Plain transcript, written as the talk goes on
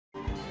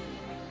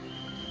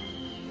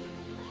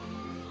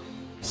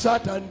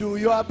Satan, do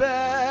your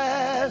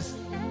best.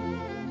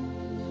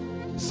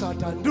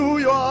 Satan, do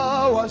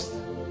your worst.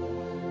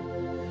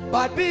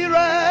 But be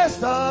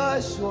rest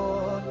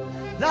assured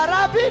that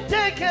I'll be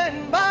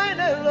taken by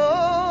the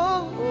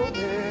Lord.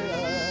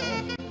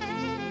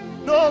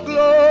 No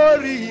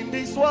glory in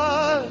this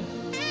world,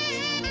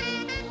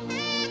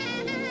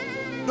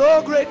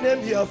 no great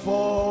name here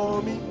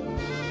for me.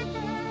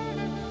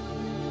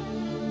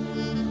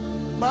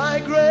 My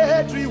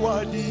great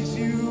reward is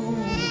you.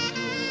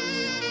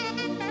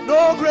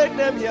 No great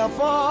name here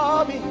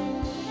for me.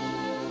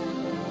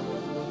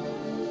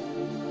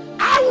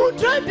 I will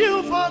trade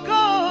you for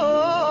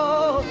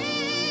gold.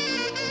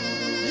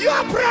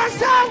 Your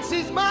presence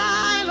is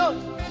my Lord.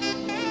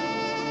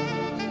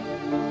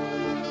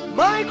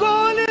 My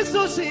goal is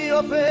to see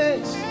your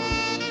face.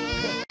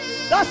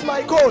 That's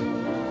my goal.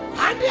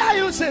 And there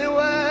you say,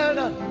 well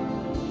done.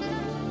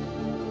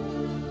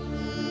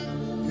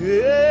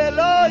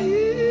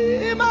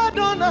 Elohim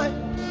Adonai,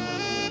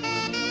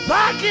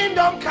 thy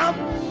kingdom come,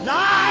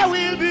 thy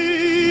will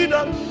be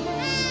done.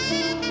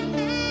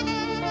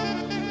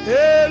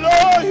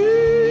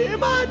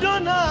 Elohim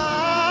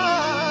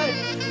Adonai,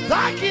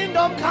 thy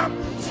kingdom come,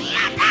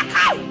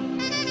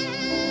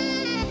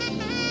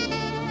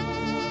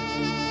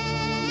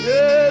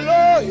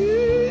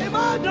 Elohim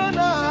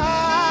Adonai,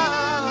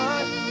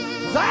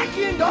 thy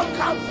kingdom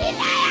come,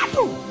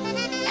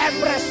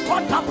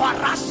 Emrescota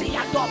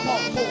Parasia Dopo,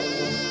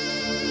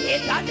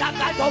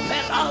 Idagado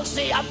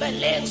Peransia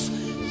Belins,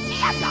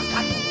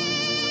 Fiatacatu.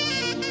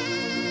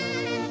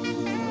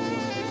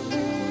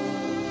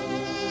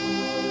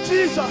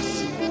 Jesus,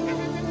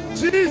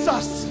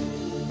 Jesus,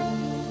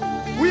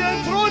 we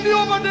enthrone you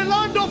over the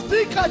land of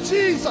Thika,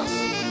 Jesus.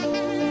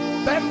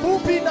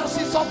 Bembubina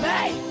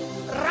Sisobey,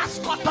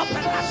 Rascoto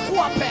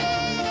Pelasquape,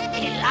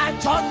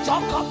 Ilanjon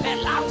Joko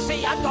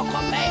Pelansia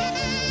Docope,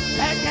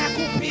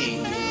 Pegacupi.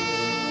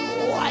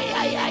 Ay,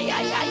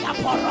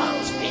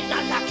 porons fina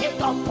la que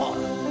tompor.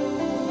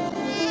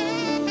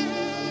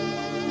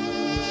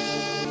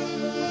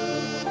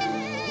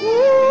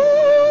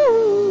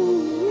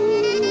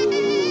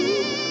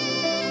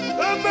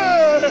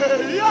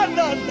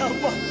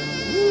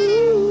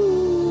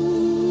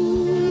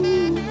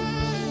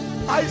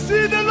 I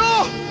see the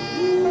Lord.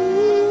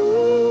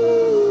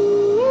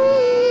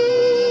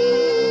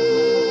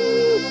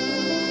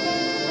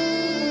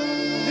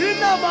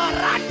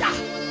 Inamarata.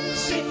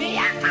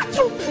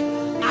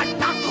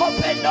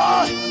 Atacopeno,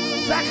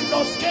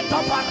 Vecnosketo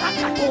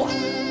Barakato,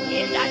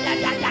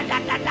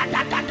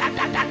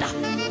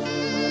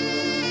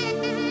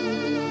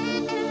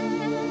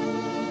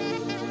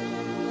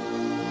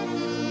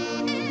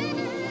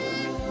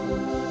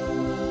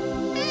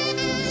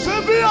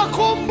 Sevilla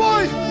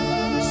Comboy,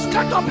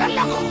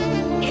 Scatopelaco,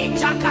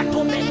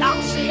 Ijacato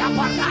Melansi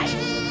Aparai,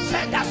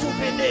 Feda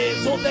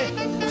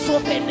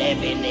Souvenir,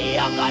 Vini,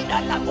 Agada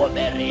la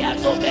Gomeria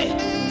Zobe.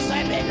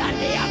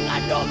 Semelania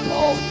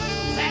Gadopo,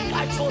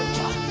 Venga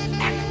Chucha,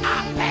 Ek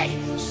Ape,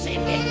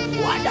 Simi,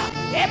 Wada,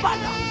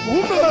 Ebana,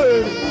 Ume.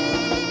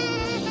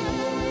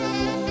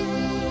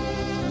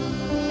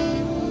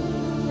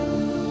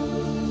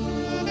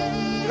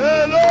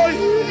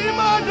 Elohim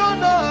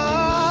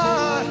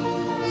Adonai,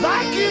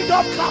 thy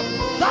kingdom come.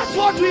 That's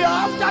what we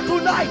are after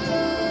tonight.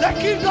 The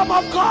kingdom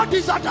of God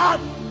is at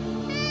hand.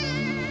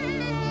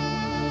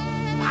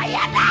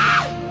 Ayada.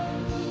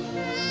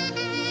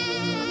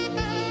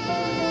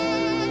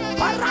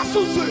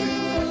 Parasuze,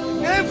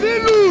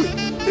 Evilu,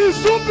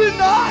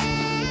 Isubina,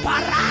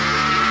 Para.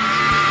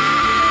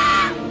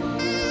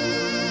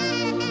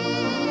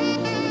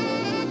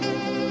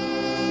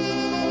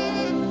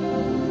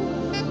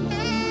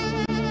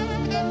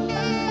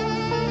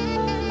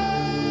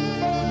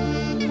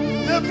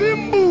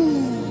 Nevimbu,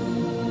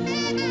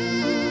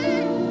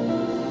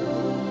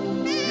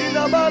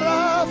 Inabara,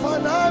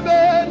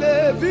 Fanabe,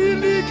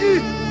 Neviligi,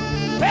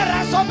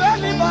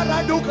 Perasobeli,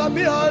 Baraduka,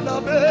 Miana,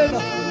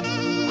 Bena.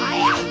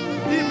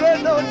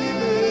 Even on the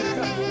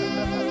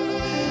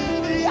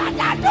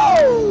Yadado.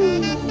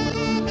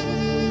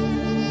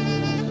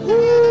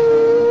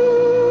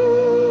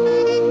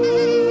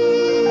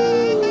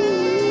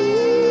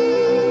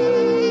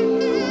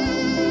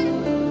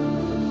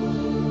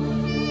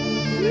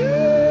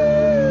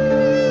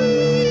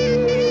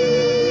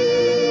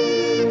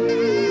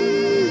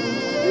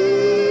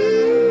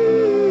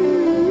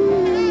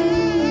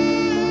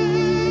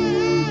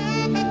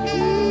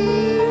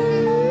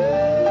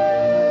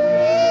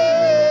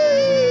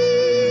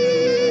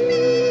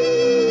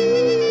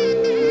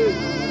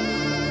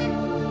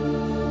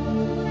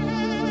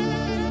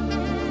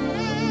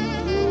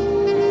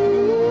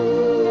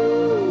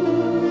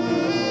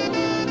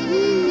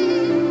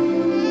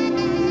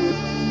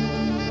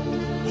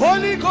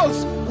 Holy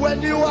Ghost,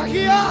 when you are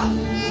here,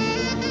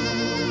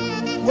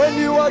 when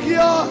you are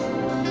here,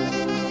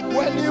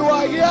 when you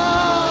are here,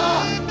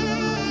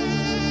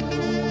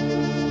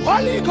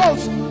 Holy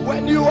Ghost,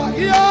 when you are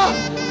here,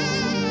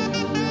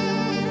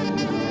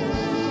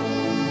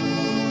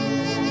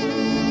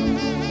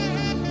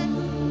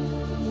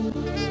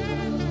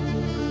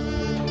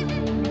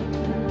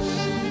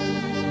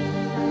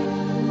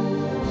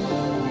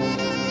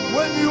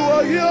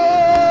 are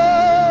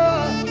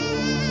here.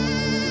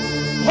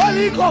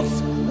 Holy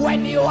Ghost,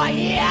 when you are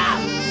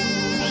here,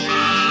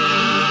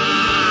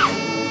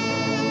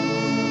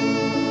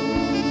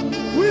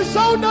 we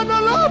sound an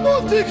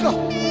alarm, Tika.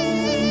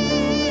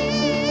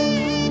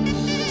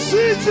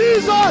 See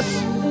Jesus.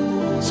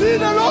 See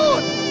the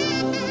Lord.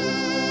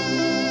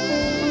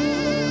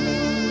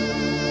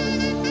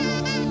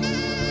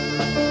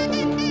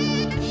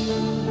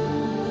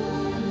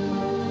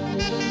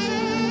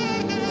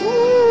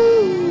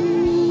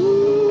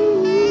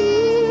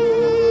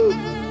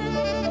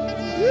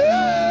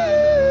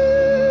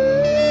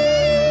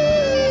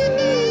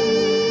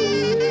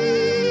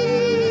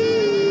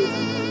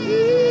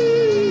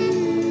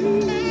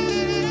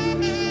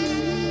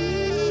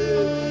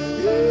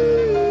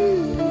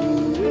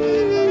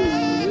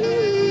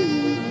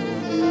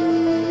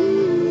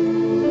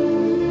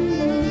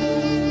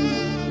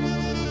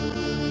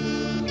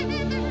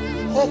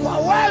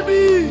 overwhelm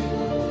me.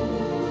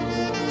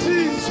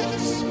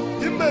 Jesus,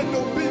 you may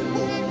not be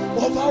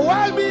more.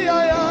 Overwhelm me.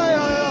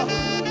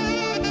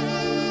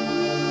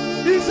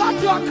 Is that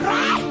your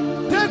cry?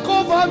 Take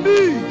over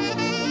me.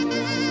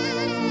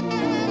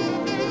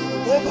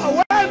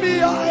 Overwhelm me.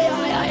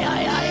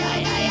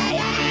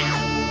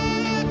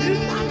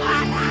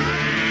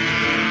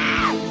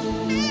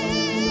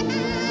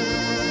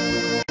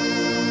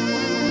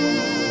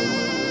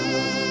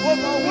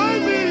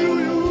 Overwhelm me.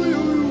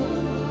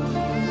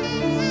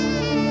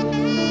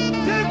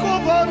 Take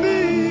over me.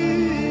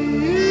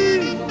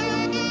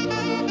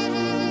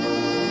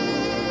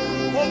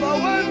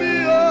 Overwhelm me.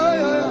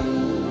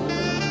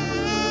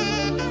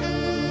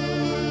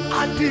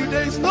 Until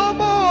there is no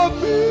more of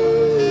me.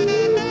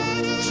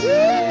 Jesus.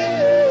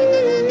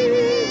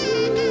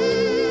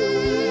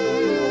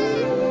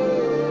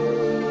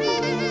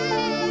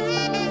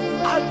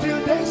 Until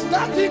there is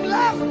nothing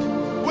left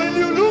when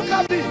you look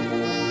at me.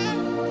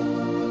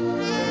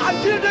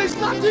 Until there is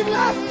nothing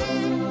left.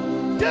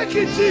 Take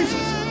it,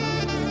 Jesus.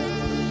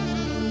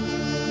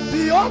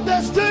 Beyond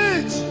the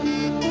stage.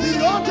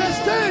 Beyond the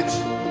stage.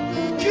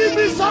 Give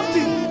me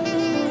something.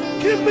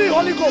 Give me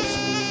Holy Ghost.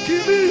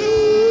 Give me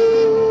you.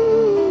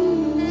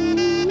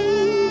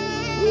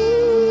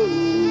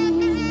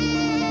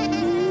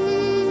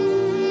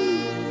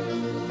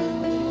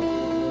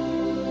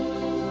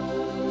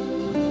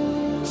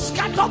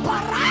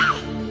 Scatopara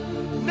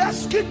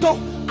Neskito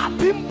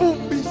Abimbum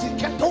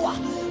Biziketoa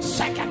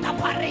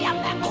Secataparia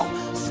Meko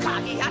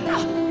Skaliana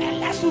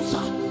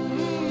Elesusa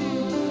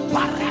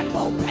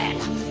Parembo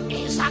Pela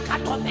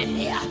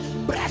Isakatomelia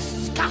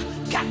Breska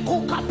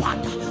Kakuka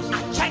Pata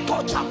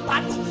Acheko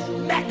Chambano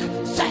Mek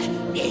Se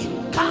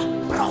Ika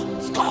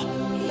Brosko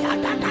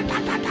Yada da da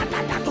da da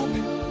da da da.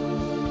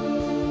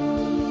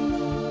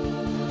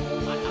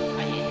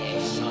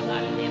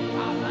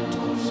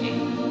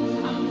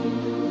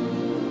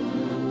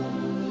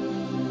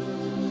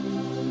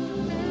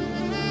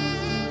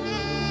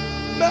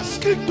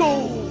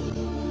 Mosquito,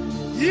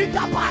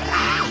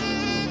 Idabara,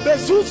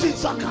 Bezuzi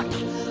Zakata,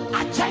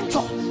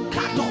 Acento,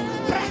 Kato,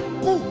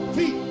 Preku,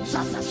 Vi,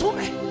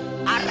 Sasasume,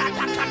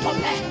 Arada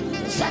Katope,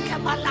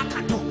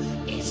 Sekemalakato,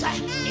 Ise,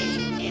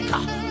 Ika,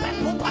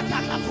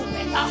 Pepupatana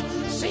Fupela,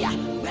 Sia,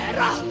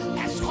 Bera,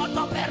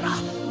 Escoto Bera,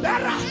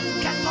 Bera,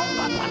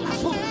 Ketomba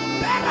Palasu,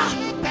 Bera,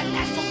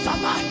 Pelesu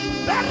Sama,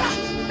 Bera,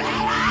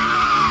 Bera.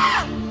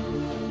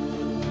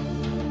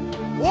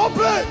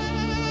 open.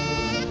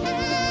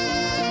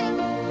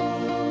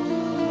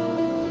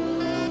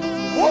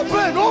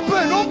 Open,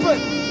 open, open.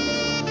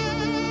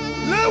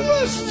 Lay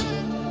waste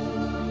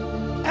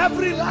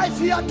every life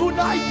here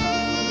tonight.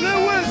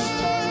 Lay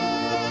waste.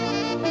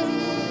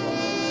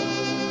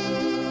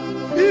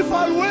 If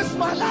I waste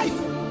my life,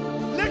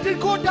 let it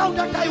go down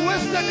that I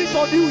wasted it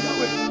on you,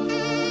 Yahweh.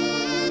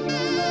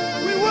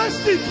 We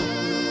waste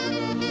it.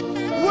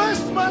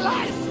 Waste my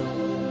life.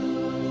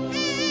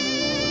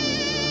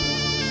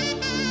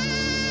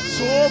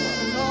 So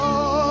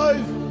my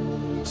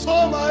life.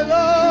 So my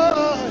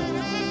life.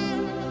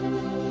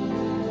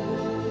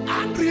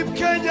 Grip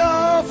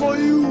Kenya for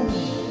you.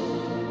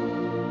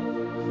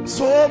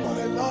 So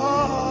my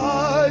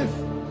life,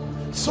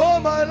 so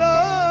my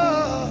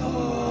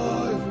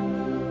life.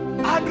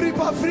 And grip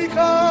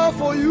Africa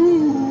for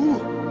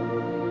you.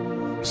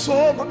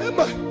 So my,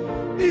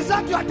 is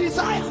that your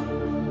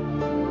desire?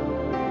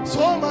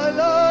 So my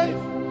life,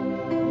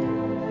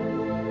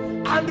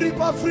 and grip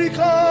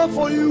Africa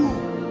for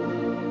you.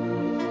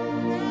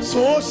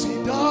 So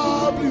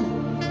CW,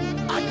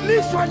 at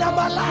least when I'm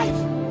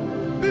alive.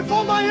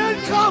 Before my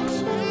end comes,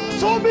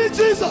 show me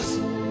Jesus.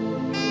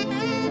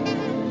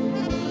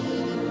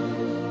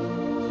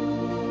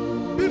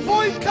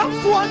 Before it comes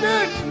to an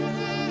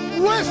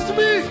end, waste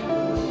me,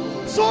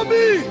 show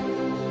me.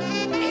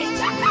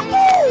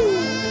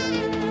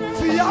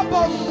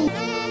 Fiabambu.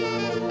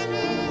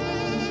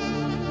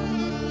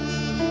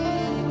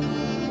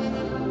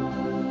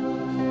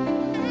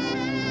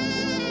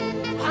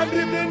 And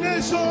the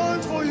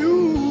nations for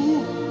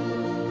you.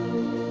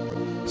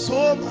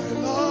 So my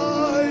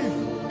life.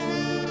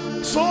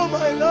 So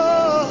my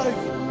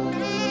life,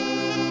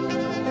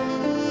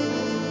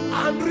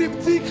 and reap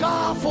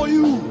thicker for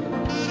you.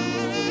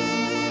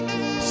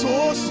 So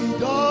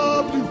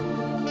CW,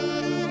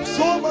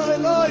 so my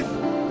life.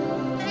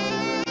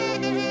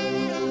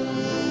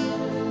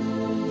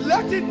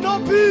 Let it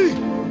not be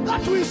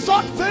that we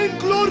sought vain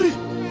glory.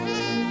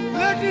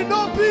 Let it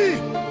not be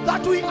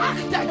that we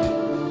acted.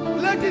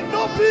 Let it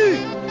not be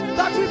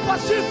that we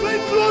perceive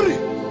vain glory.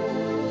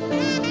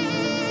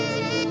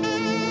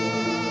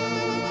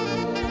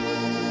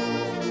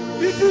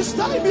 It is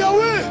time,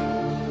 Yahweh.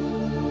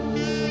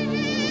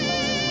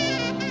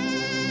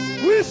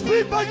 We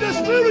speak by the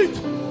Spirit.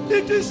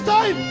 It is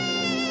time.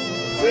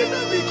 Fina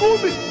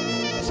Mikumi,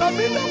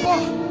 Samina Ba,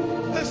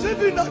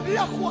 Esevina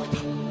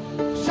Diakwata,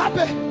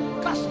 Shabe,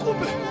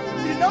 Kaskube,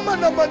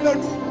 Inamana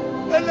Mananu,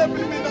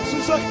 Elemina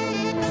Susai,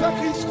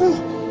 Faki School,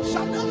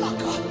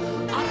 Shakalaka,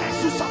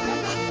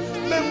 Aresusabana,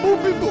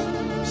 Membubibo,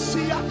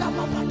 Siata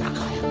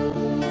Mapatakaya.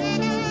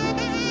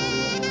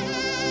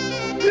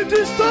 It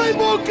is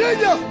time, O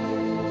Kenya,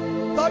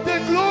 that the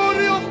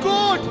glory of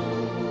God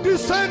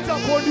descends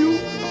upon you.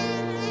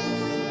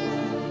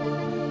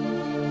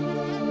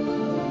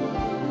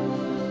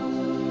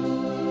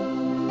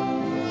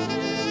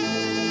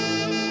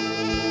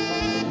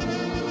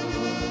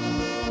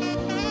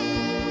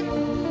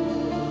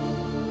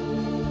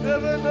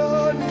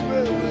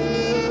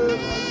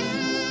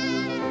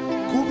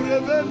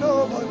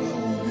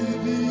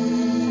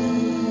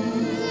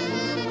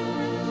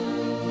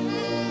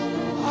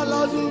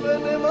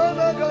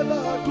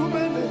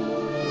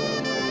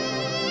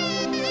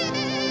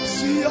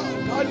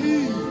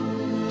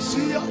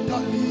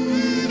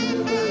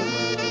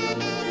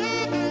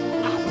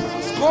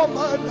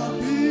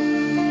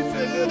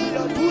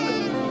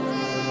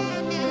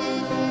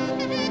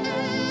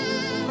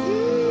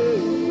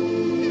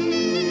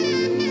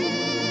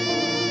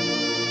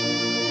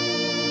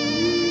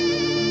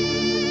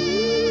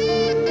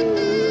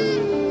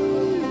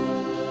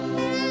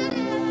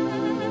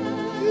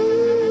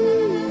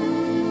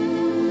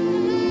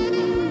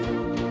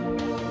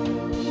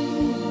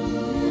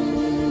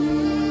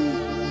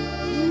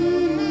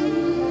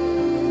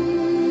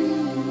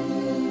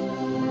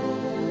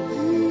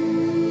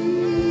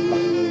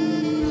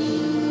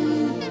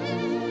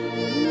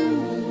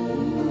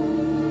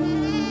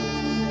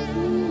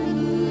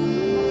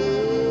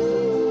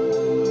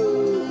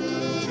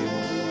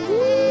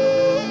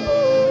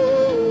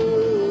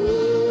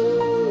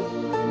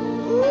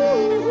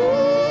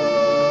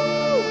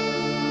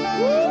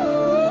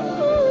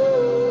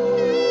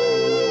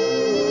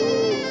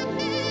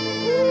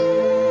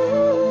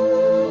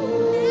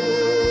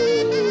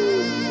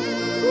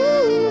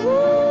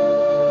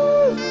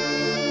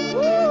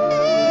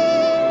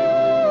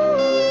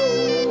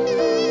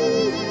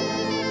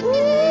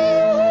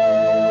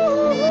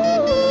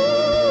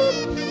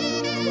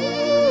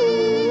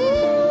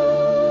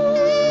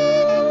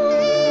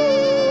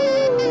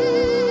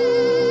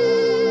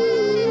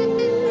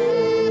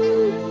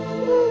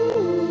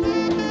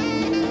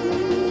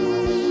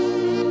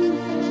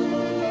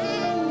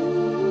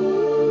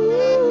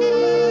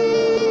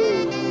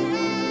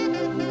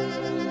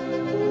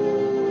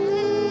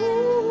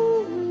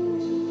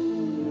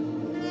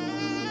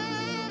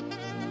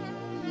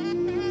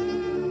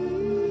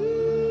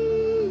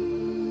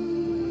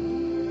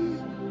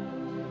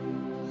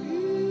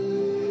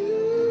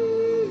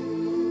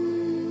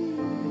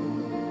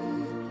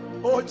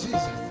 Oh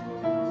Jesus.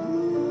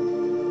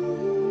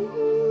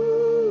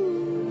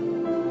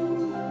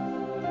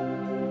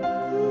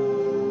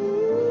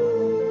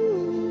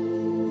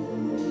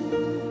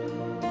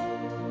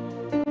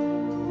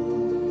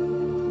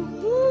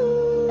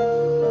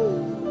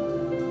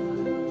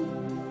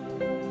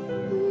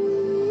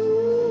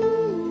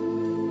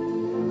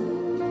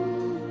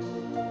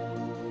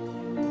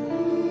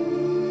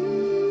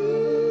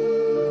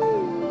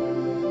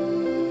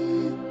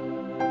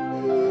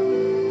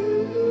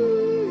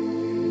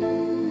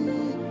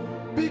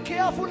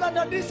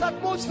 Under this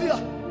atmosphere,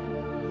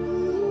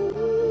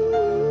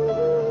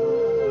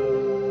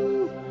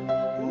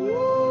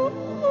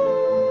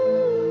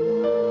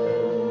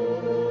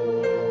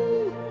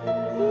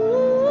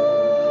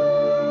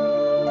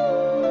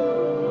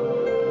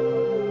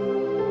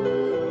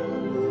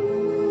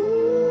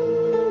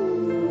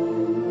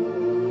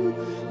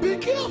 be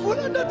careful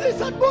under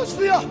this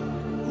atmosphere.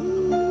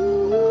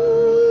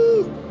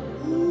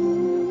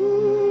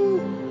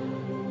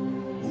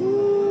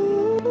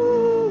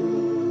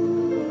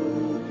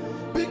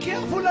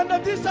 Under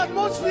this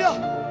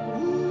atmosphere,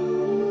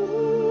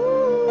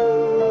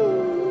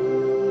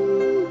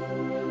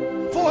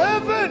 for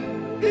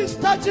heaven is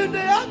touching the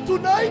earth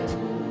tonight.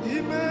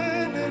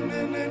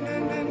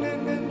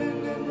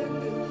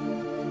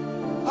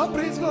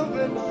 Praise God,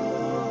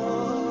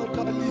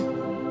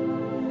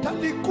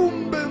 Tali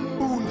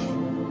Kumbembula,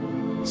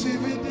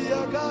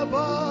 Sividia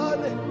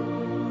Gavane,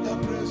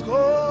 praise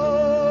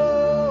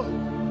God,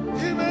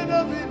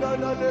 Himena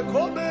Vinana le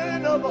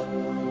Comenaba,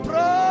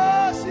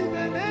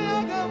 Prasimenea.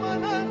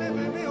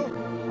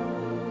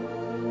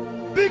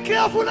 Be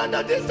careful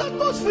under this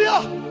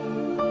atmosphere.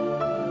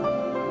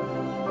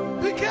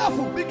 Be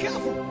careful, be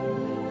careful.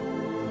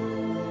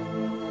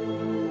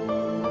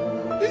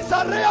 It's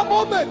a rare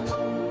moment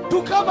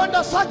to come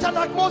under such an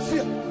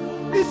atmosphere.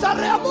 It's a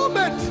rare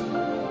moment.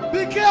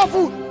 Be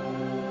careful.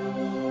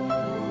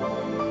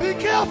 Be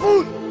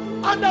careful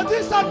under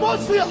this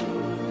atmosphere.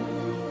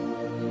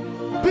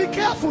 Be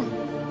careful.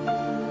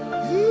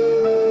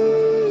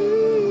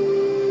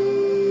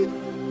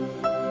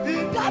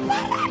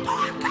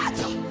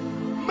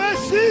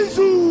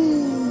 Mesizu.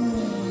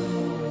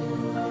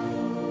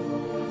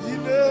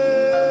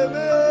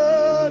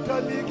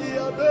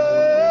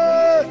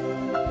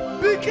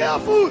 Be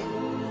careful,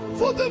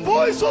 for the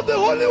voice of the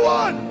Holy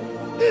One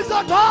is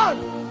at hand.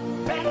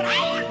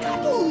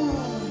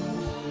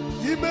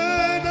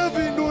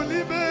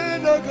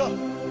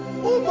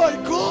 Oh my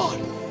God.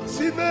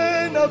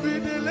 Simena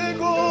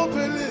videlego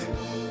pele.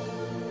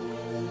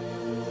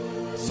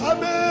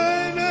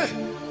 Samene,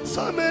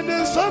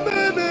 samene,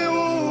 samene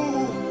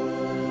oh.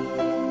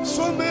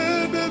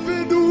 Samene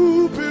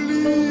vidu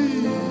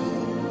peli.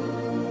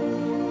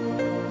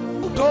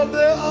 Out of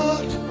the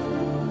heart,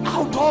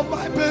 out of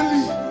my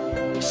belly,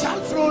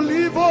 shall flow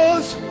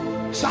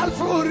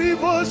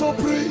rivers of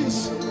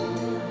praise.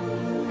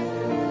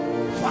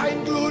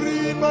 Find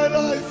glory in my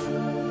life.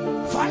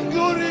 Find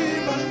glory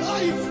in my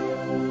life.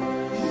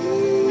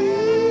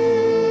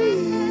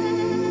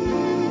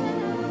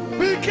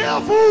 Be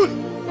careful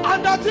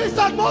under this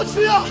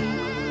atmosphere.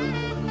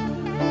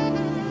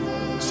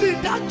 See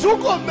that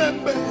jugo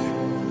membe,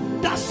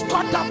 that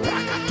skota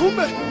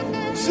prakatume,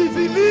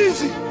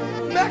 civilizi,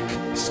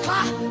 mek,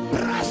 ska,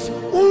 bras,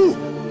 u,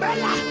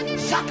 mela,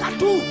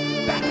 zakatu,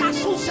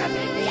 berasu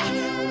sevelia.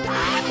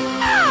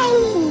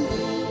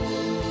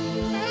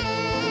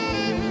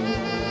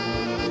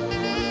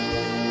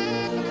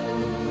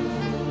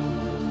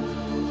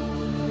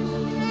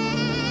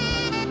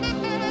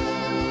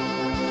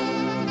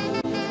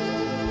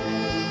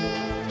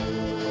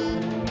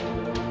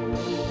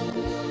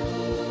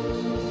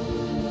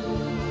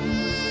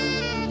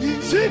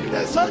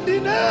 Sickness and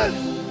in death,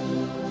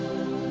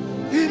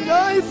 in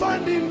life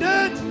and in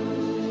death,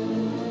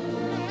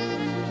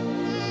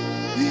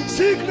 in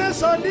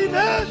sickness and in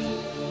death,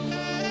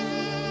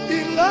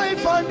 in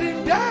life and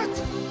in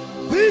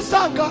death. This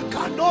anger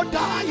cannot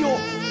die.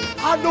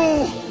 I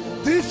know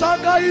this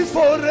anger is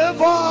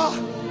forever.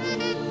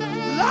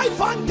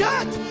 Life and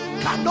death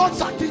cannot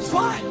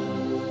satisfy.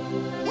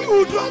 We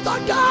would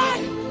rather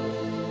die.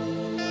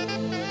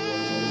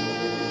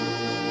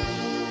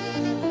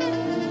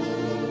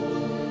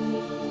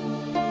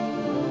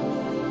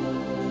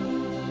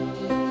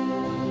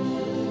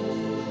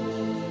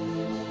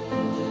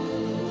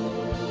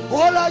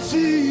 All I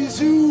see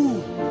is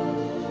you.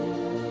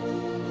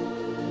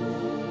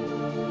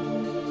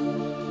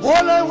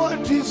 All I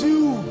want is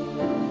you.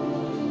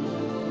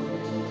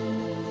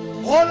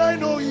 All I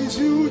know is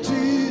you,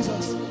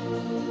 Jesus.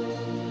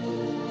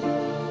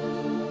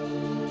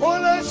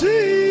 All I see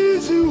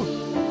is you.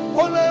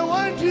 All I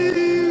want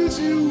is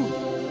you.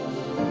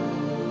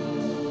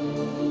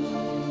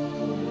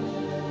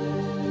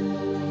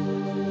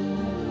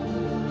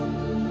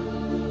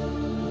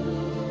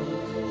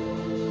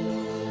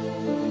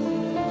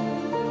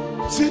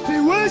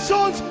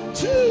 Situations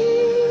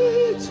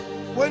change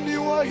when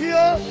you are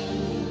here.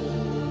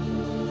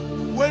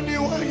 When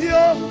you are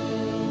here.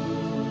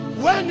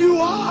 When you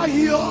are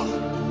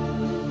here.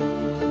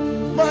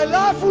 My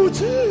life will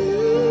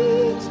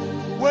change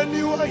when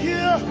you are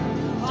here.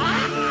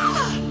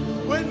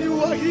 When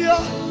you are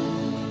here.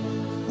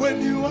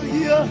 When you are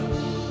here.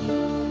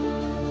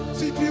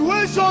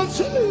 Situations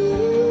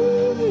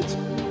change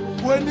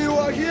when you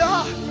are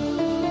here.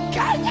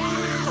 Kenya!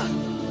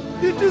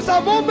 It is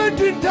a moment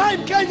in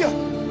time, Kenya,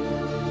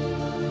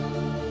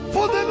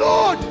 for the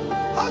Lord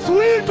has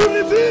willed to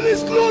reveal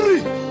His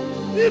glory,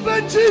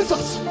 even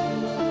Jesus.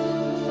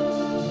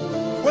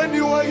 When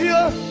you are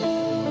here,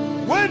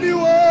 when you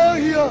are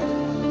here,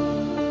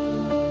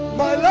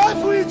 my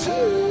life will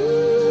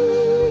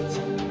change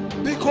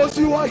because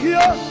you are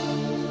here.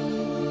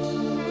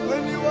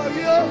 When you are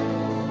here,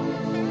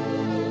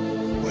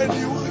 when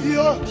you are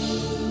here,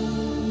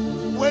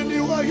 when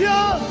you are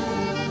here,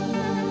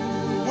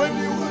 when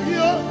you are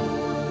here,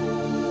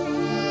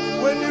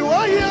 when you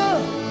are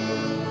here,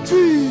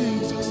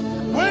 Jesus,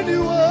 when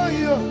you are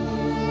here,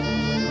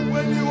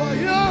 when you are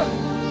here,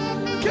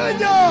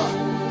 Kenya,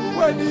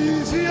 when He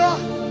is here,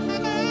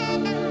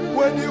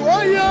 when you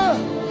are here,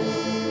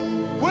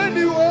 when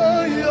you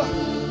are here,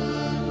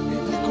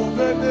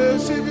 Idikovene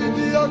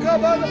Sividi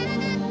Agabana,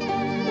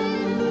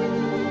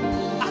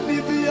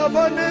 Alivia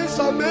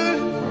Vanessa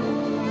Me.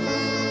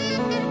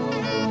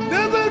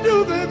 Never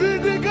do baby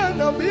the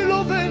kind of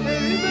below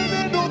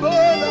even no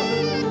bala.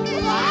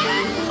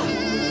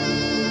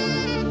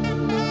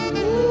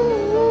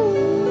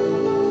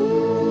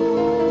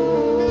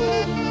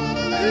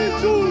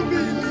 It will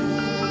be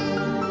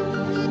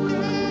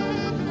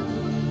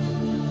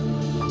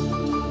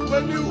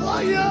when you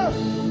are here,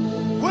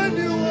 when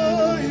you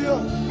are here,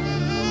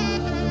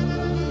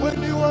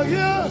 when you are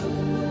here,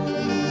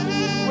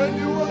 when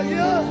you are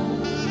here,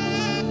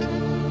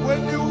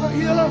 when you are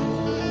here.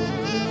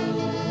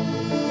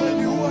 When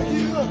you are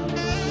here,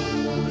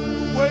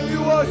 When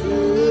you are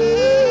here,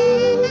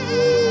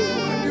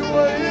 when you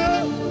are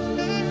here,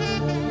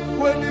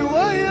 when you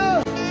are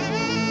here,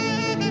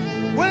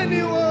 when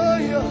you are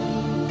here.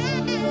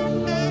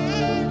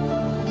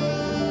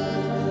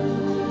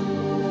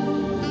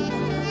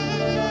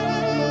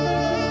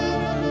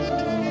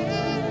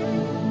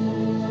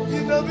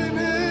 In a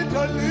minute,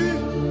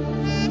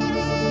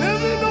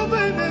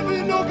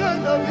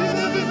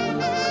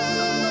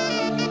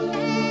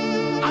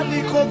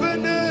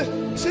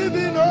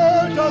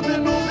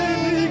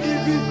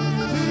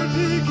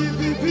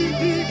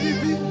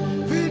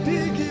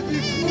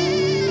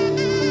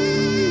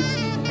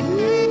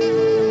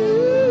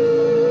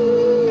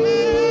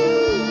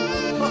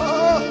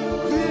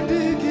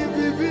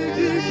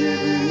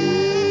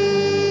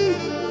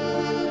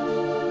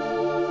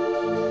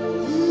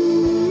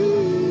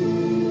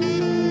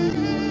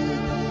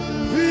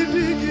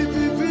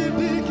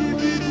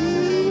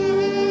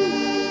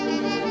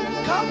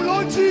 come,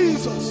 Lord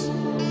Jesus.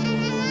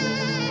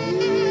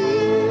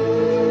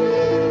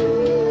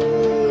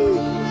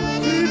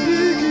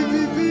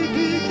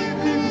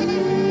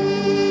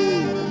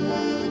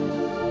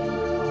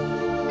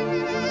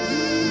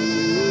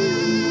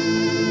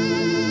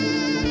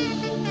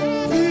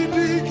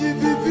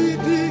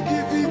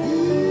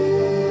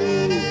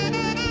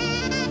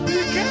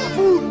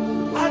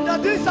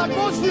 This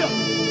atmosphere,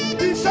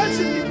 be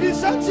sensitive, be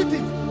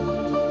sensitive.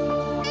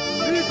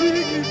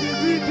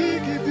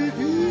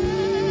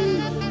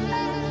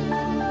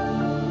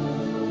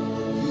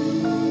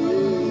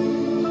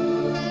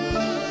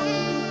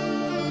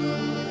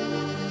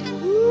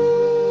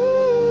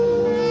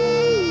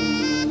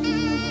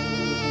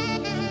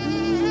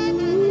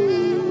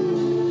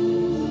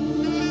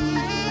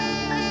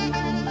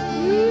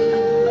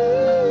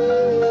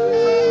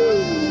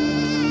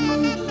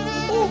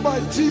 Oh my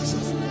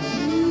Jesus.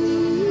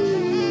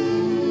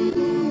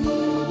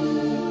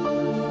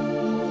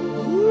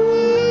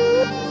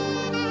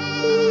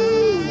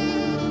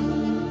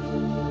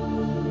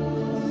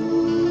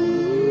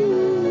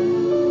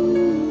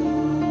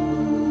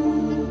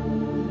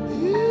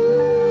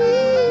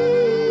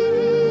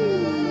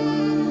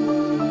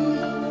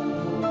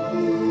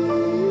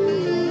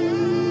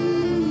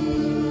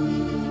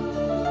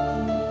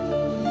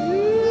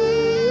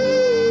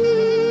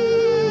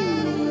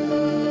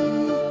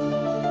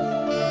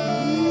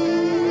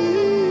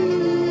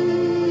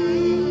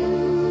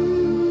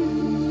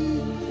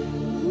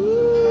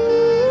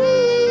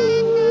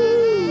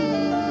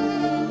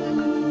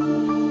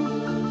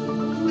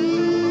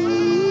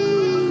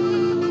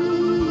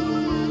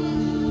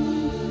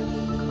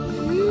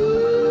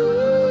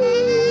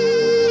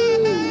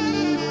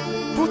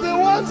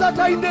 That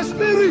are in the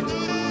spirit,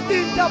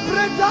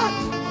 interpret that.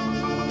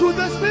 To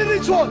the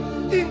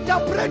spiritual,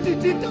 interpret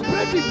it,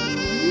 interpret it.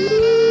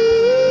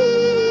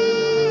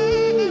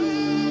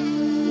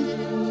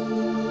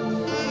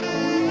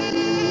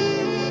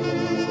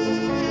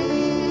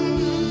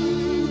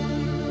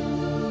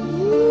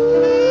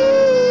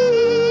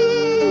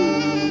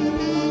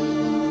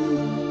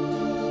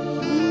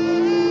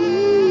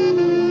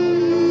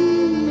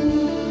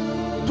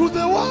 To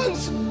the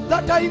ones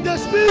that are in the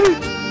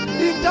spirit,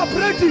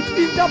 interpret it,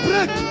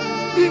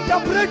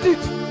 interpret it,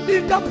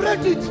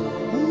 interpret it.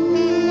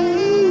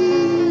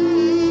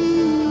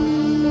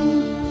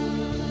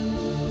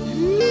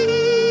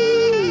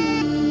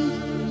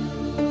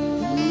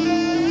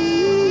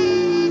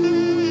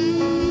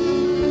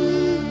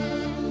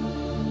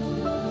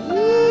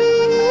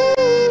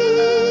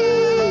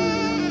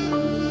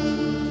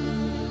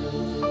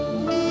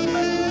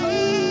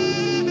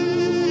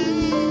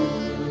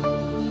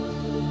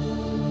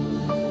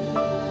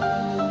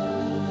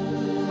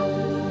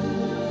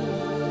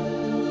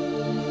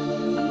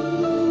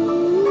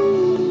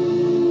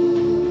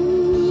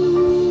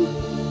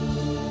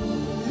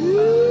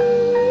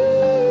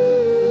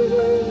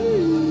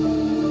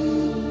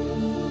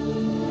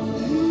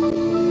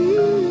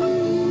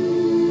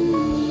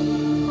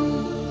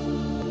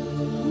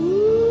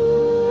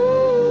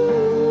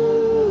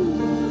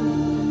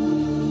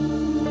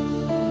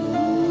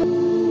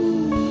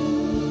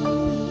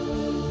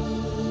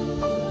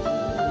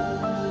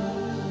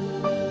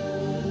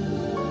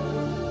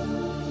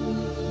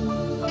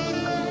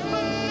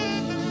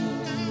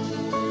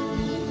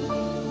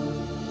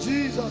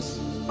 Jesus.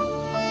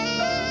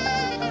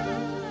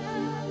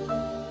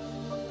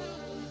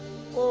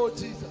 Oh,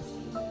 Jesus.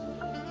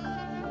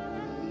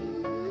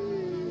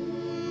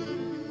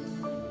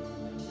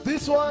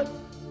 This one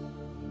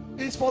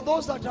is for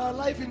those that are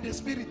alive in the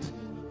spirit.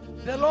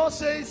 The Lord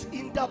says,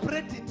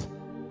 interpret it.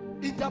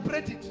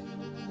 Interpret it.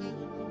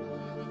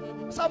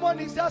 Someone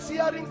is just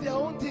hearing their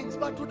own things,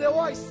 but to the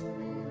wise,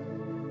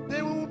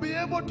 they will be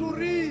able to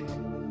read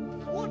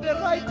what the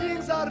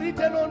writings are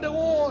written on the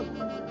wall.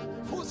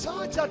 For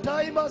such a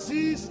time as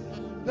this,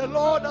 the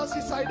Lord has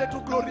decided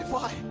to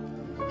glorify.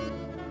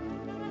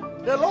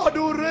 The Lord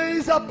will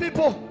raise up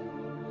people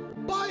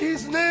by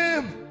his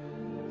name,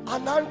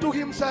 and unto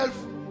himself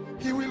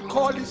he will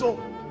call his own.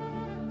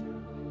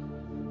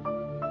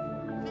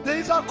 There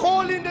is a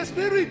call in the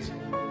spirit.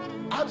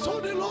 And so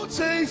the Lord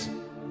says,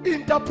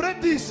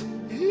 interpret this.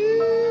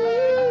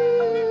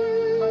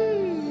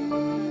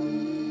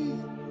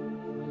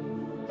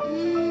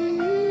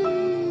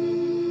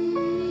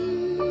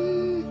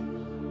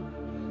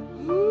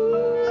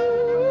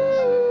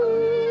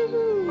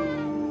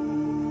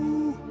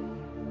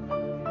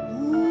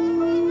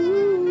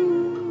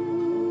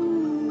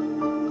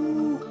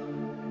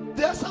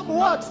 There are some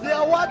words, there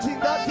are words in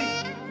that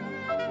thing.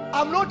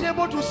 I'm not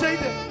able to say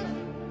them.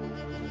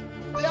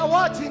 There are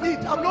words in it.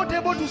 I'm not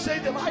able to say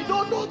them. I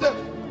don't know them.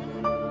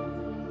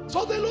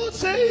 So the Lord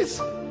says,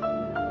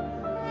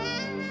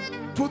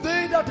 to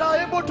they that are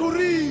able to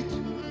read,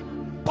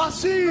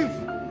 perceive,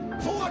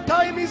 for a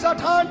time is at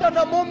hand and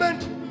a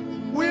moment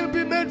will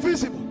be made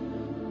visible.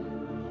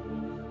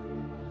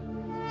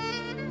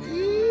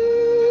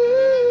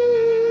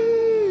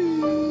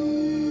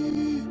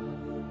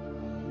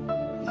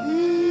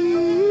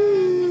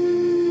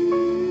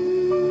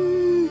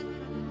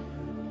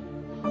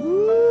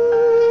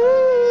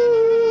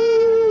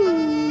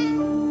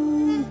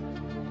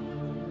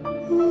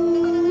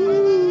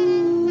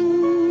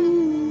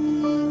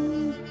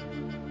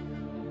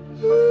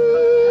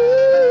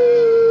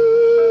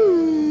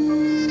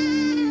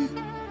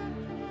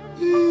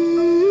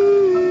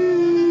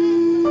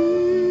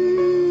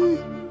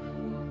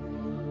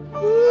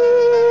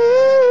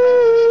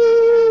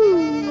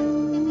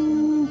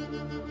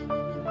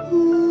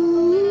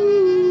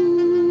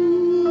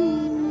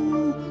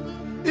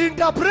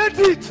 Interpret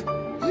it.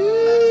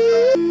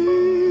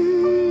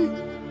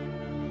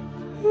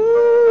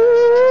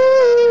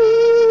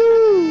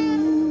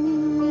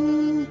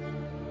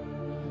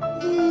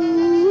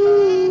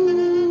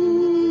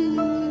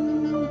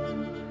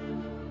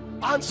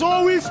 And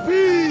so we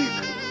speak,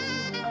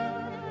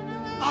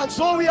 and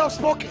so we have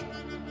spoken.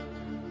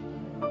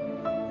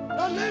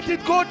 Now let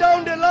it go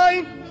down the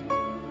line,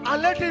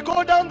 and let it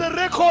go down the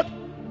record,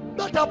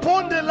 that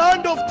upon the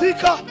land of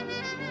Thika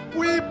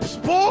we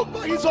spoke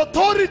by his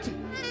authority.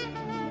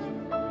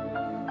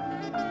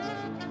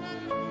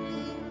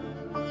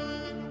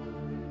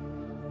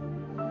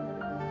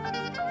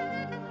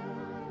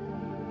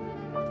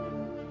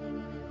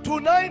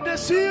 Tonight the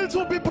seals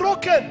will be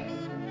broken,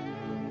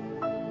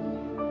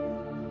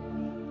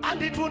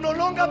 and it will no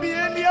longer be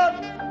alien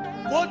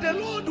what the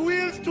Lord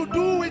wills to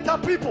do with our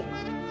people.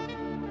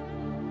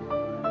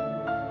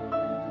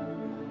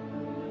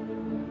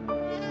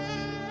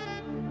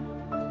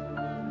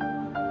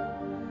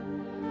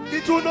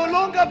 It will no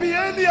longer be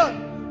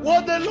alien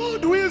what the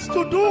Lord wills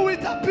to do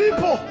with the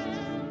people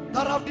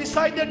that have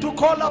decided to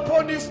call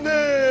upon his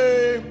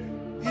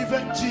name,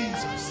 even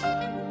Jesus.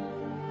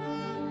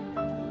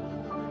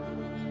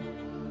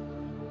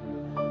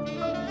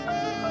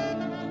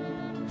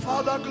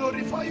 Father,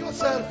 glorify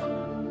yourself.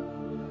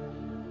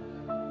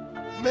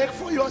 Make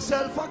for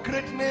yourself a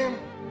great name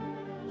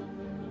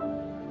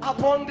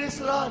upon this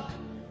land.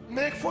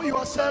 Make for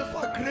yourself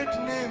a great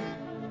name.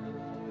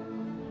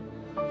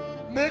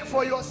 Make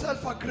for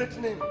yourself a great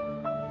name.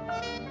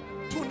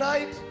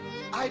 Tonight,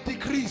 I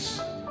decrease,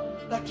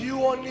 that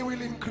you only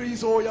will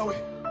increase, oh Yahweh.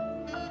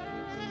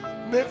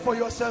 Make for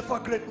yourself a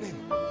great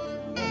name.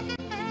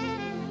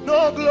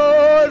 No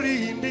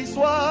glory in this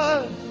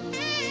world,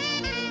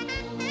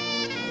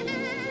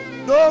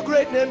 no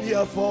great name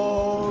here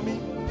for me.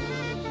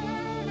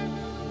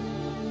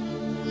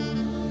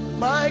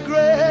 My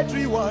great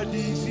reward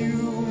is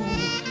you.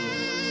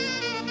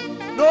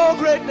 No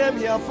great name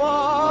here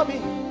for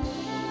me.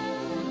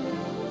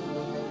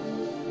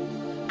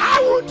 I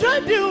will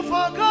trade you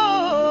for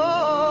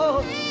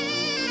gold.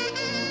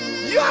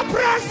 Your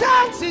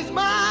presence is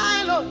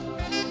my Lord.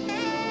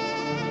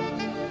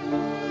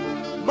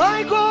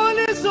 My goal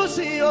is to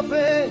see your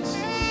face.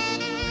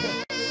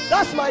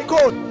 That's my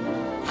goal.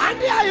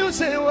 And there you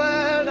say,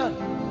 well done.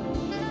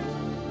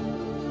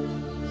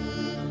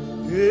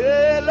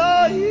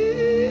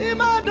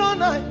 Elohim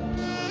Adonai,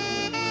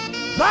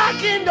 thy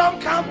kingdom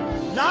come,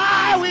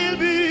 thy will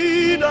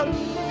be done.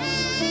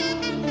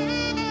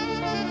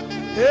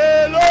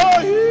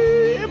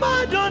 Elohim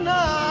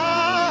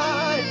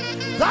Adonai,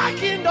 thy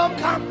kingdom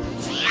come,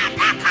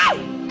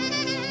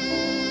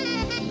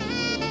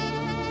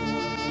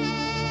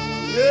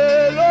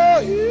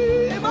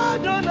 Elohim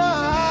Adonai,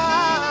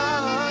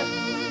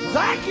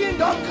 thy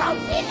kingdom come,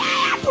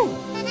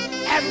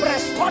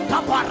 Emrescota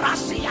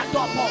Parasia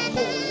do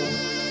Pompo,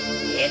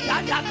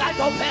 Idadaga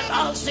do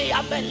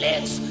Peransia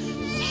Belens,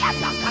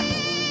 Fiatacato.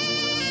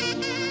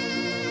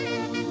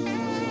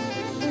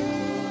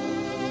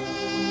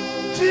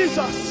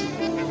 Jesus,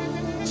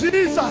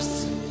 Jesus,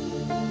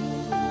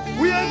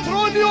 we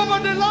enthrone you over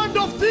the land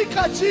of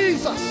Thika,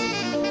 Jesus.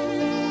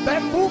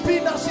 Bembubi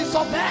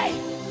Nasisobe,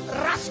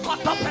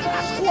 Rascoto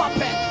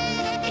Pelasquape,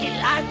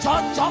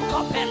 Ilanjon Joko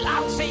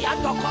Pelansia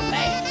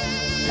Docope,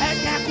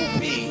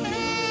 Fenacupi.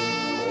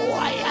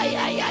 Ay,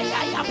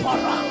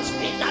 porons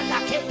fina la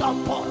que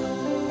tompor.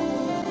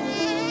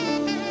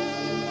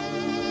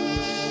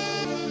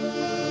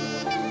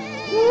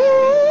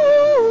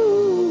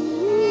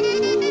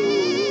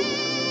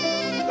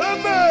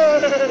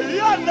 Amen.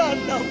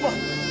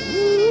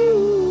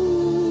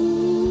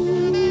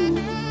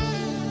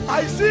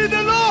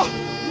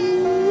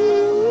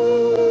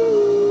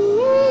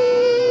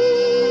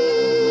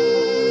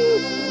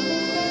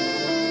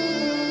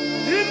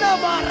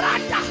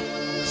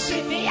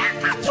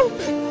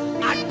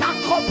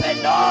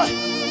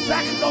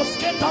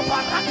 Mosquito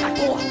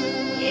barakato.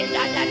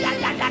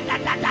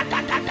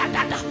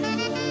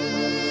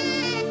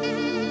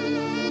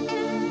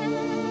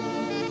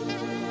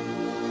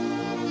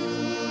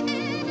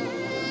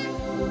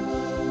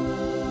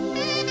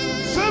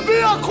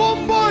 Sevilla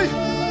Comboy.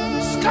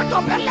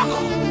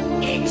 Scatopelako.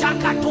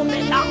 Ichakato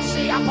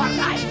melansi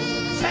aparai.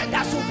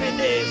 Feda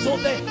souvenir,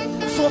 zove.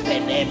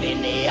 Souvenir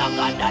vini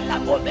agada la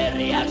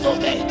gomeria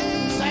zove.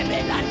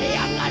 Semelani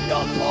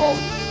agadopo.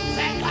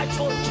 Fega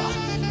chucha.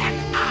 Ek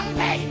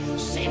ape.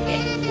 Simi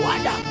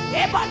wada.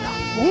 Ebana.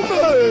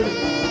 Ume.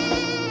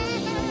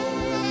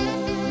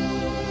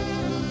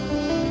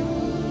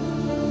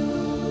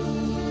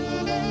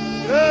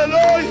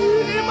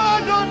 Elohim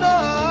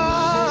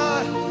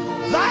Adonai.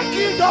 Thy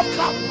kingdom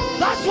come.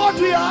 That's what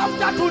we are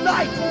after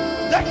tonight.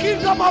 The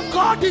kingdom of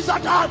God is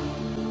at hand.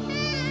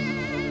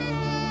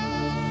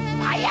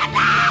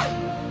 Ayada.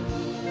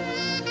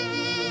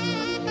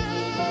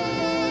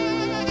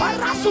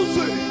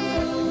 Parasuze.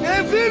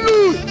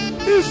 Evilu.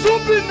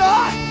 Isubina.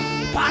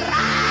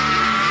 Para.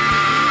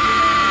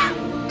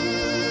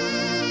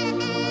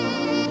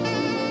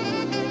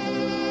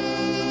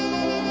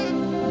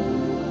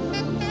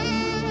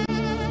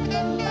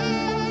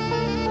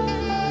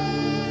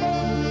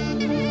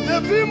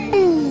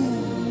 Nevimbu.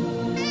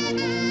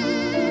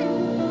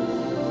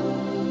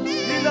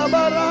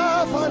 Inabara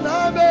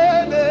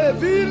fanabene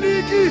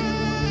viliki.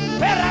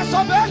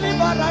 Perasobeli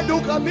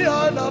baraduka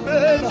miana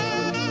bena.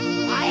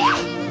 Aya.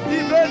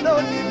 Iveno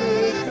nime.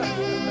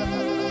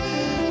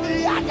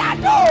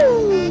 Yadado.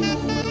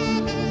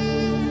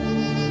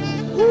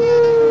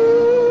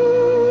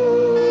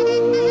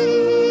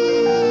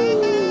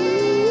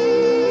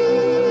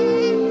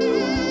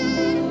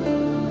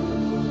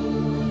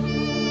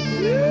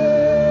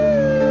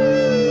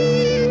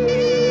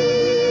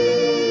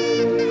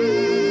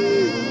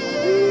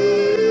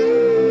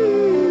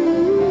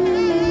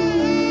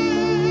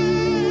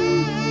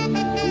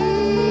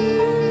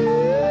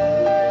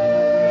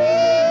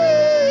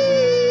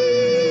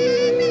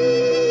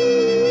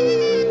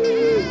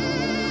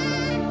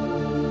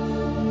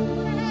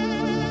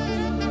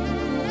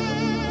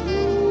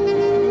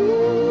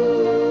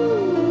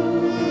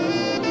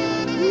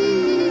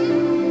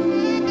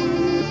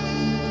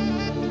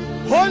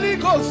 Holy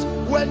Ghost,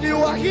 when you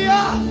are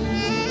here,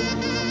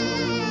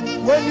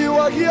 when you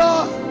are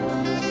here,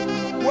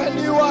 when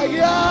you are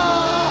here,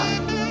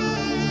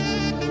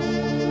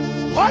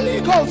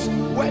 Holy Ghost,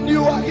 when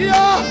you are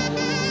here,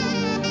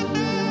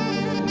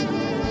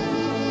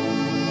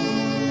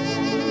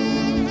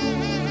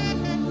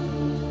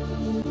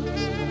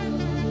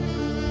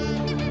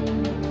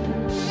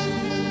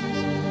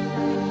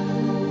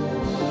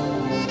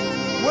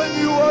 when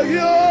you are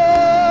here,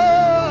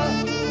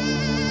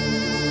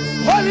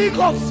 Holy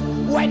Ghost,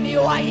 when you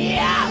are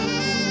here,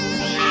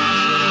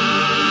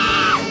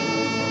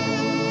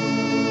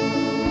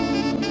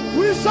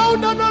 we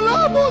sound an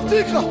alarm,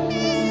 Otika.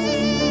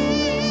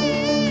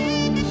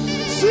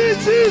 See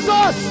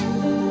Jesus,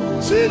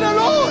 see the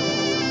Lord.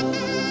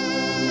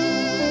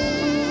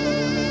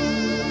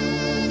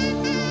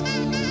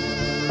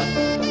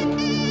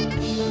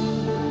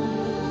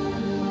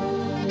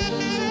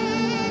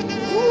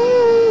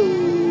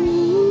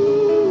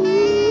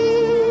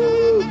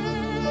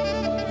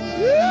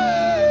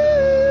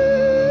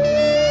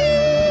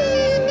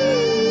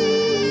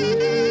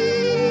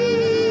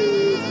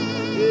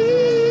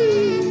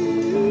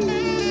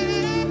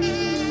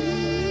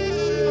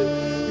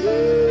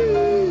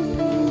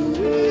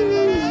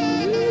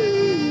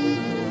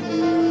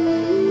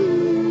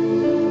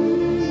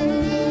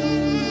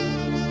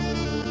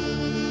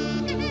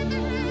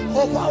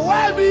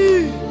 Overwhelm me,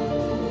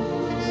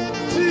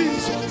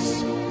 Jesus.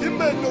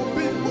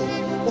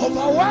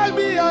 Overwhelm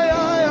me,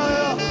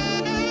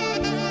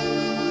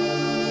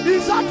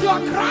 is that your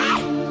cry?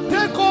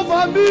 Take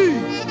over me.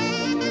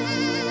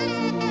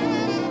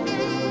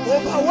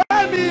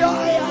 Overwhelm me,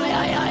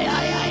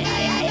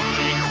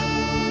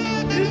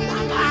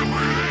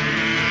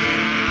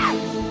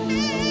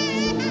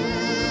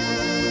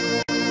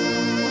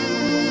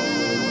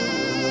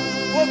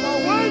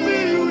 overwhelm me,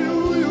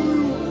 you.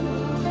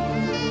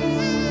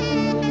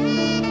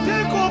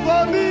 Take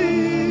over me.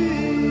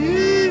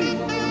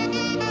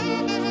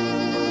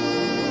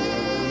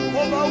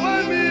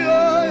 Overwhelm me,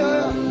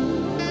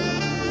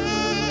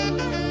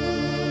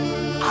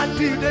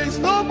 until there is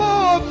no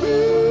more of me.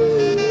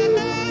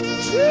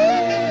 Jesus.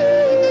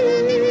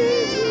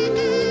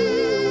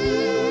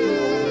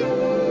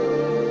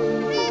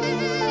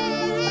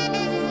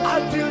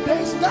 Until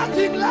there is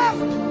nothing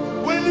left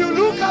when you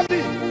look at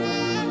me.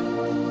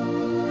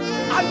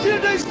 Until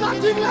there is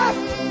nothing left.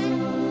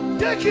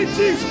 Take it,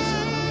 Jesus.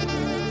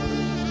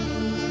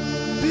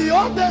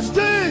 Beyond the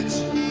stage.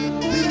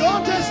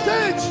 Beyond the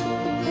stage.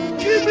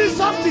 Give me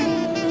something.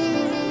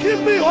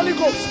 Give me Holy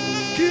Ghost.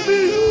 Give me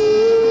you.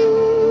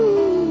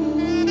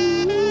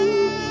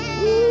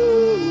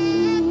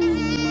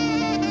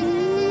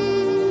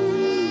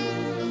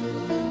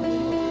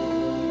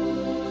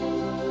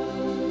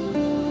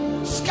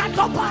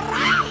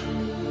 Scatopara.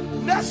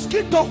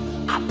 Neskito.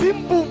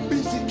 Abimbum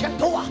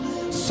biziketoa.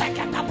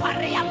 Seketa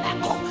paria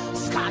meko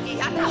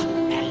skaliada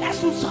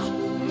elesusa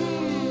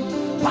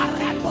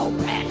parembo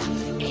pela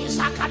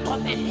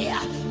izakatomelia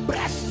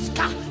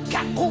breska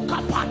kakuka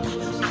pata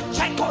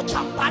acheko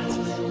chambano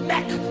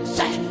mek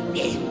se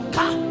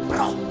ika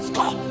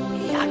brosko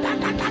ya da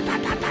da da da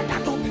da da da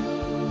do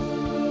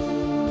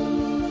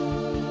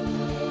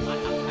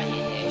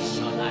malakaye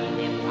shola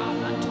le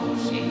pala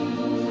toshi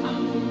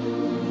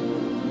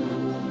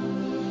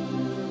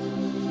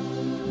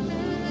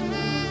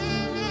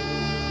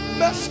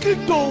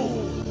Mosquito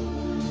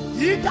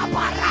ida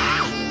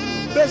para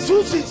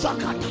bezuzi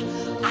zakata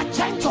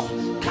acento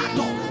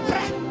kato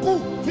preku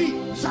vi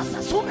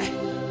sasasume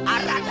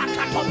arada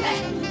katope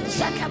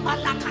seke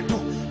malakato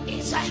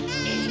ise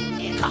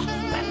ika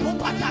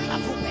pepupata la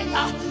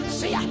fupela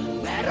sia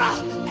bera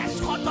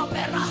escoto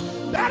bera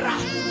bera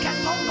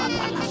ketomba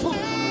palasu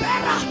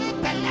bera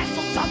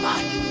pelesu sama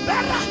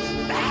bera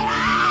bera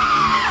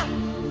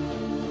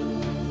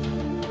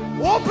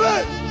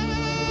open.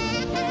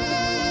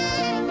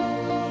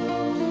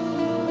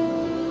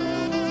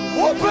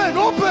 Open,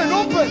 open,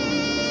 open.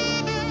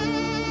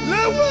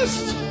 Lay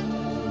waste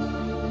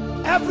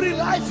every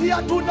life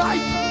here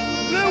tonight.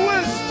 Lay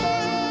waste.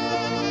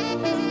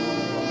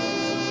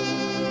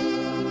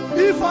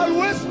 If I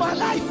waste my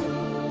life,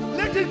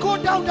 let it go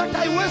down that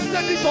I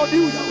wasted it on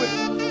you,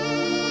 Yahweh.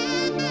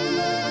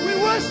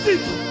 We waste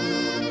it.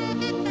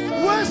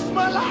 Waste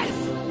my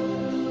life.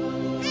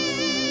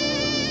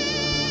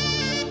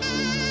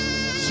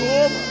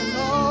 So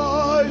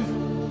my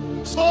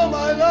life. So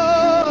my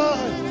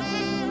life.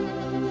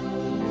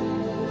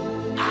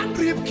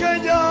 Reap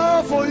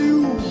Kenya for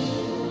you.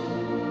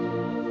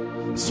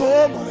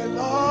 So my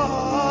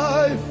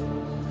life,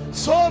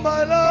 so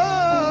my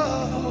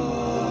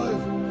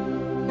life,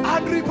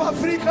 and reap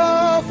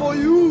Africa for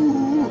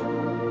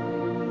you.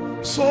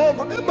 So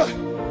my,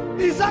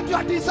 is that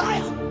your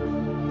desire?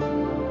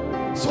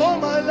 So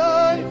my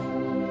life,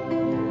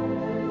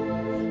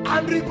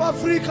 and reap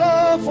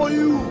Africa for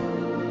you.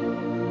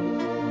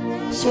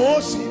 So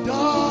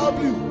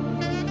CW,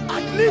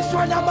 at least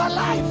when I'm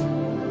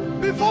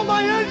alive. Before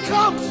my end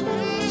comes,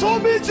 show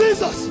me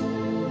Jesus.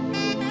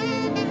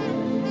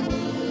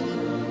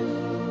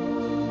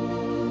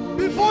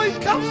 Before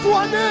it comes to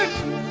an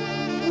end,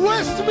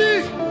 waste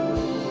me.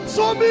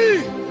 Show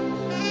me.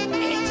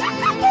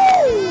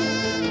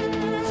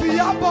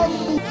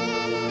 Fiabambu.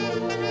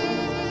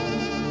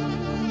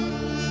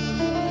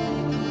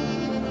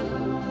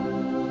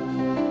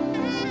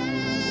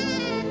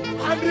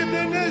 And the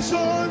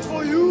nations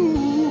for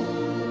you.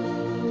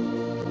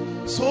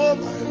 So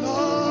my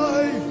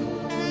life.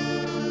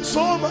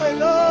 So my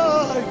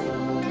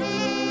life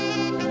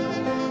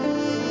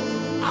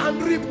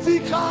and reap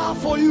Thika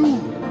for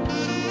you.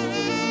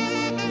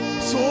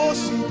 So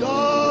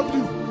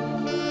CW,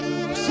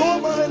 so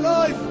my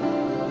life.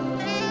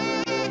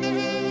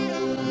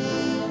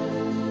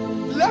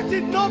 Let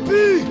it not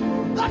be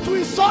that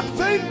we sought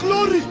vain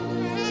glory.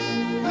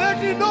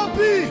 Let it not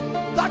be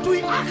that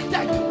we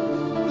acted.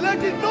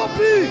 Let it not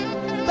be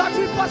that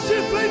we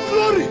perceive vain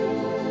glory.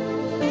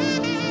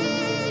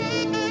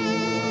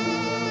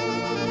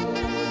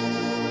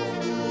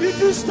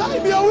 It is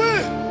time,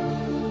 Yahweh.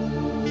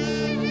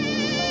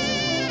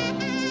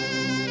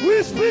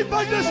 We speak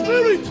by the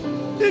Spirit.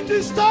 It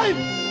is time.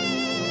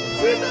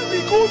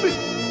 Finally, Gumi.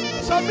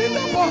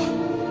 Samina ba.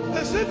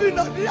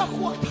 Esevina dia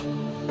kwata.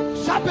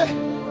 Shabe.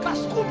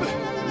 Kaskube.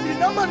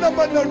 Inama na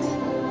mananu.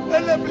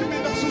 Ele bimi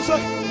na susa.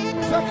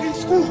 Feki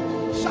sku.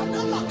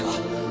 Shakalaka.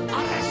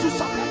 Aresu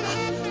sabena.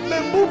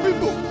 Membu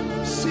bibu.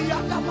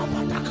 Siyada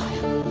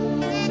mapatakaya.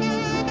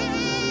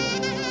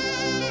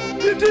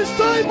 It is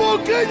time, O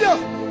Kenya,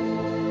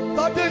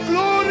 that the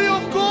glory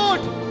of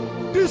God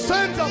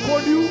descends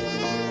upon you.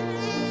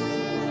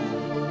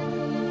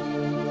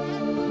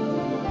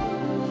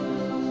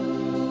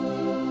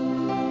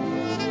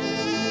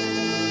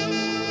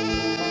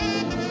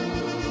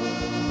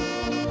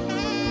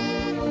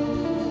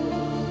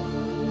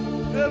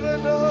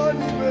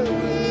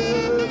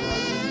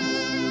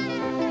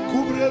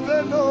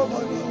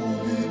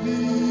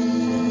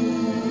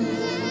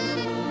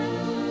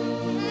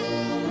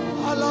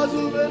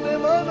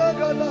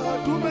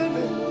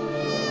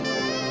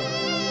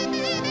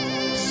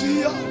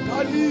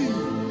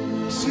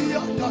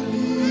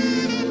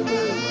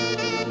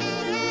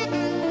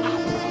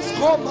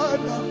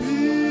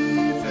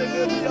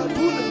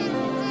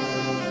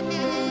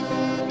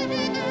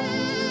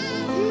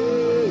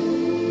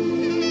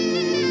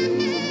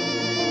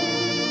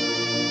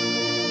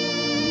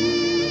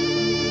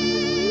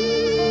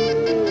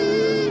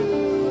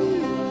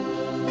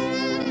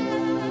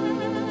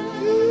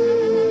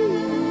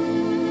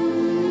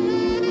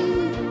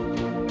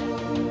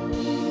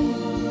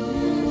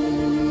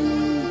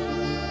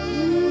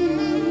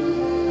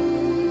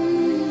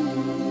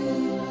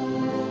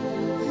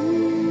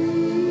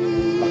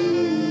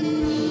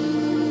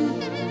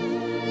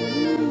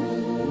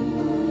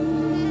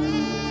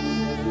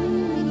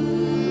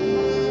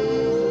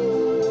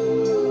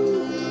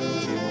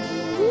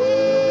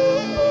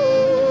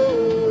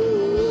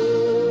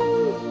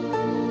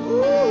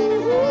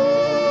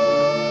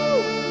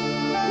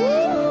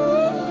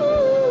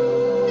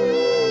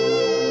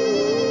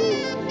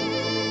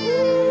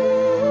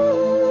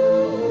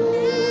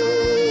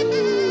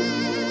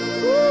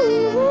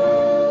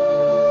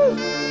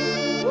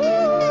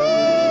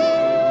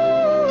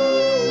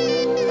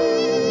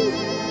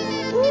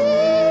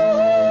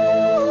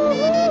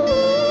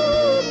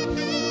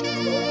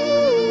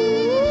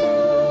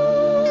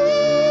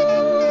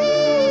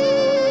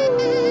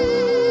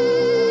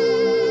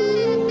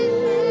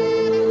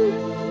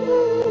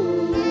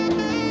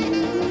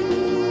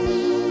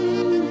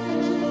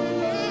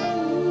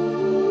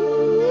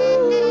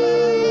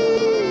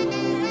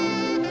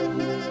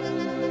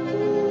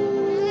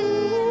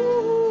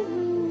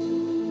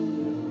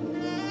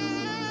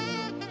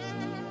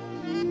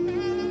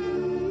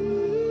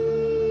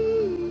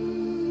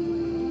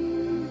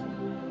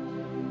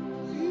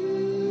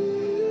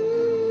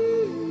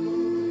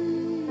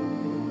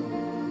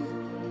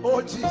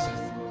 Jesus.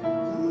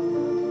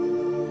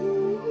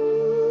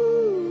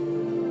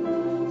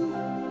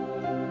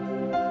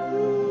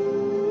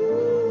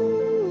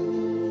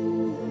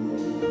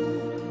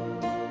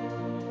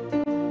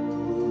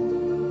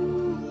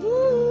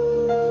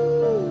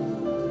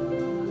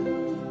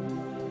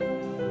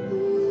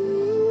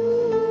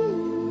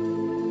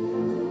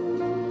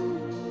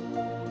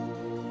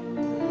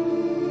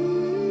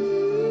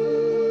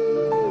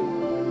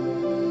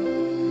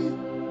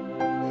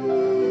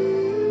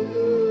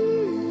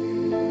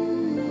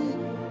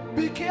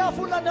 Be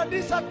careful under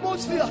this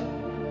atmosphere.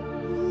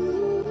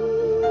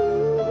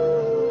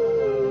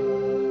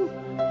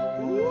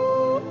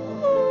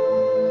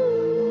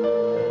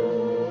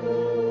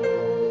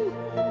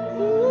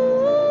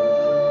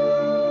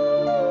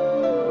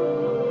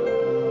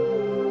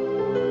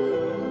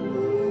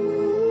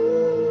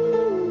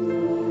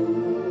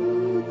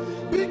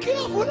 Be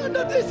careful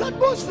under this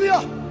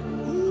atmosphere.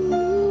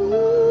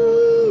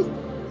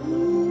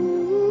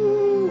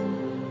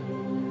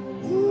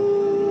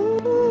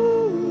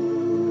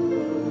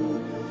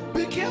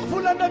 Be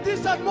careful under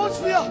this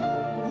atmosphere.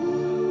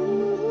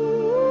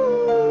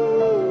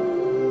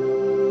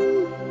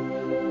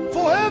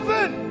 For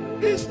heaven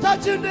is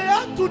touching the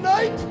earth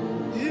tonight.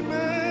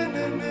 Amen.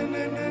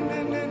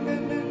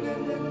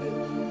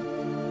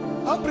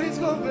 A praise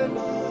God.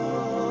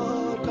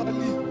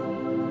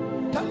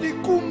 Tali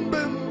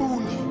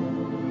kumbembula.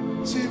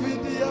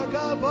 Sividia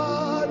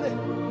gabane.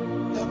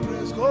 A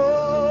praise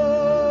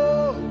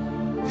God.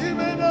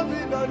 Imena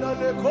vinana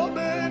le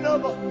komena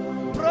ba.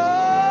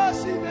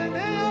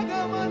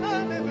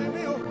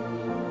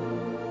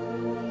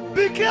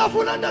 Be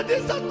careful under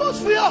this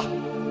atmosphere.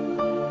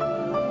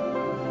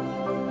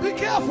 Be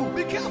careful,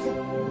 be careful.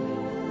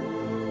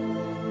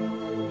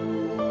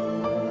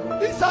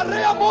 It's a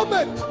rare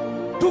moment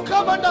to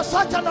come under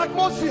such an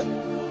atmosphere.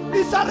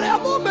 It's a rare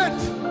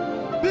moment.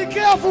 Be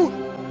careful.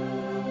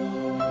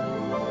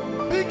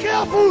 Be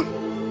careful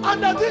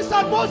under this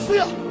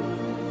atmosphere.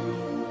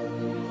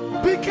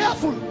 Be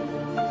careful.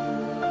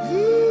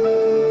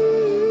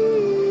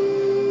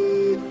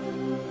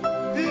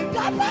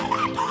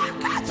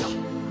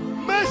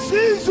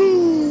 Mesizu.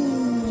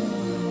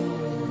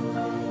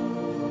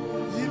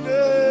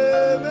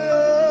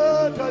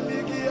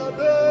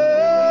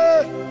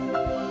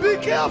 Be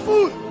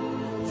careful,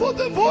 for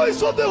the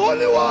voice of the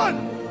Holy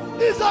One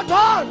is at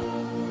hand.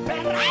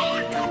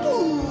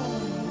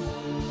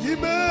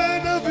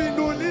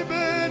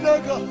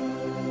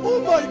 Oh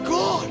my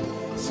God.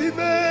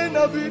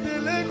 Simena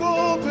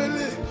videlego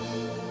pele.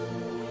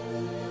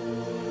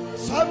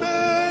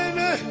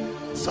 Samene,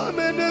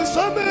 samene,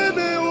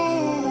 samene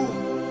oh.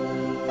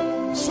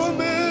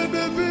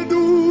 Samene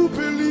vidu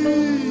peli.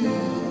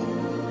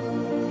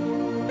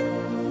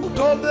 Out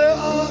of the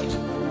heart,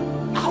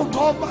 out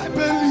of my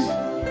belly,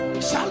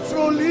 shall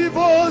flow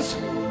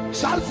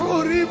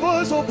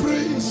rivers of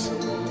praise.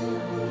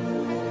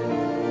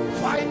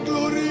 Find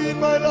glory in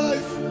my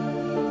life.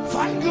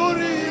 Find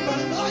glory in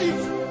my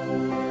life.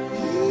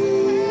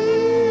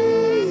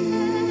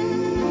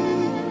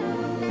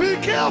 Be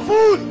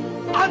careful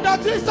under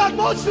this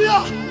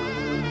atmosphere.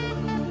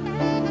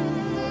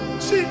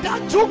 See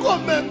that jugo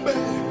membe,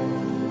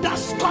 that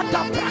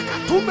skota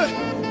prakatume,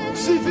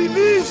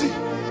 civilizi,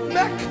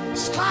 mek,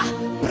 ska,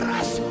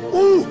 bras,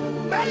 u,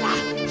 mela,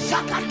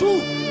 shakatu,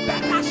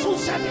 berasu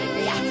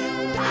sevelia.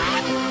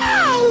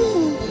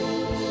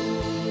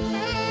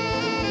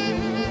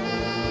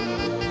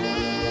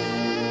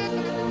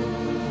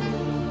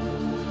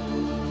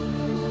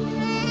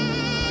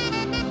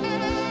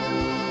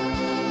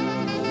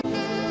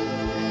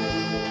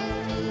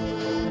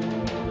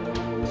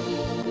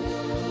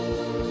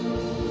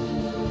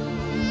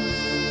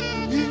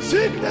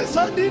 Sickness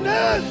and in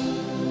death,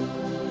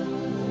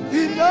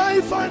 in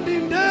life and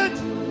in death,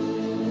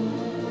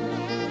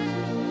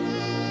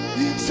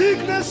 in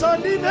sickness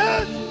and in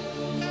death,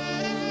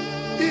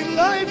 in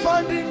life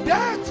and in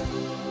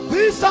death,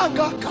 this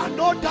anger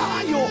cannot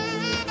die.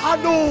 I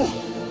know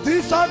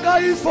this anger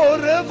is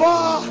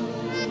forever.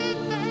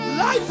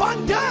 Life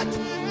and death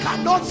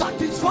cannot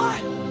satisfy.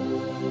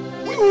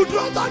 We would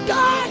rather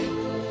die.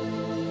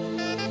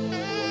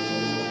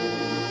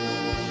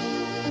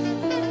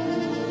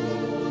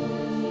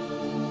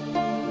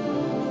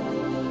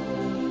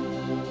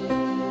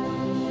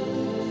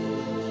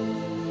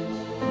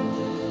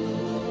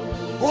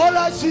 All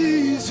I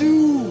see is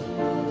you.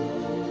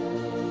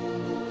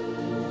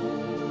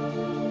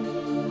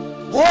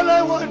 All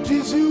I want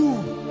is you.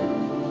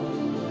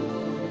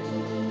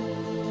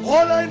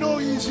 All I know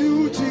is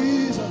you,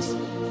 Jesus.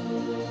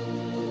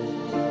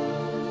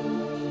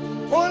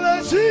 All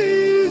I see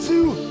is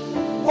you.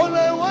 All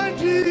I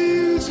want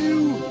is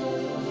you.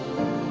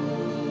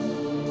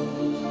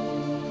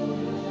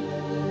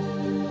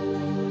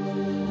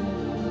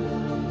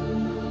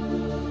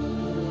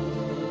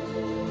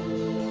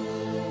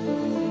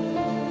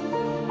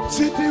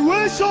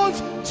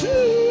 Situations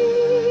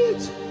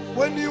change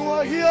when you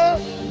are here.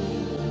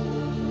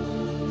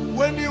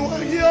 When you are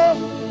here.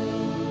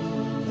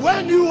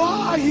 When you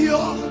are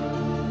here.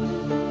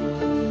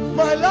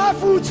 My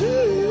life will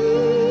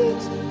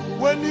change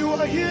when you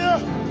are here.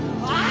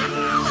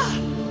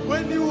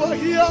 When you are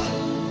here.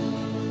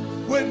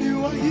 When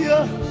you are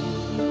here.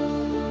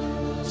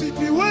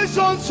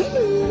 Situations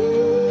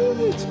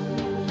change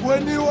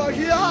when you are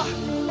here.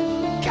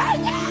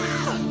 Kenya!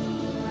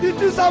 It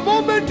is a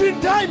moment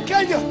in time,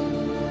 Kenya.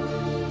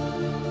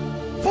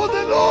 For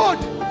the Lord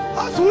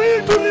has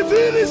willed to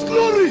reveal His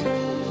glory.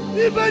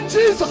 Even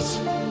Jesus.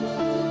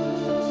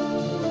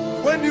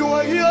 When you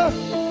are here.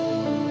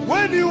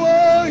 When you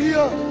are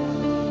here.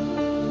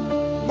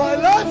 My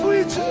life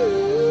will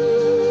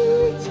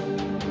change.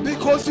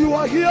 Because you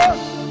are here.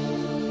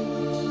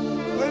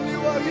 When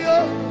you are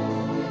here.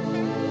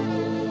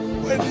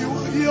 When you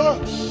are here.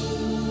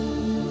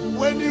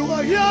 When you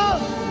are here.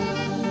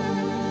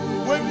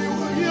 When you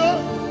are here.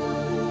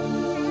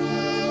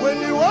 When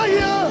you are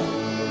here.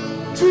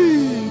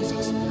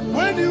 Jesus.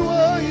 When you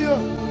are here.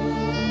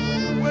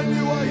 When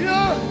you are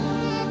here.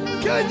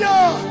 Kenya.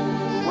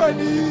 When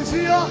He is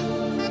here.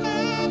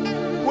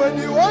 When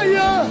you are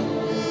here.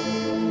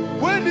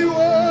 When you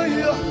are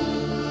here.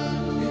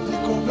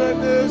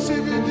 Idikovene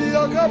sividi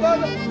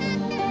agabana.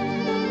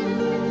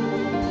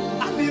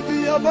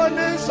 Alivia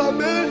Vanessa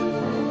me.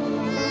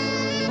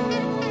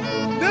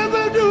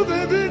 Never do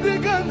baby the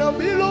gana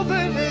below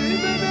vene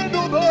even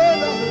no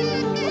bala.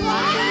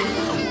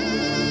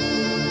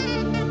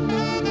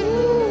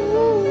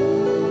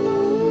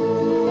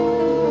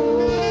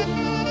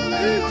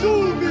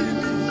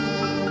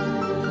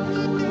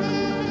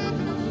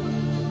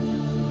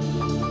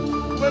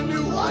 When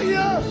you are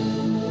here,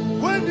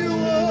 when you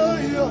are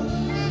here,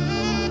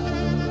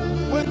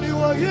 when you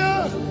are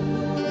here,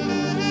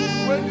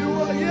 when you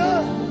are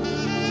here,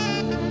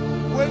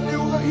 when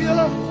you are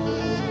here,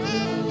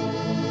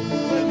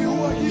 when you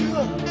are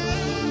here,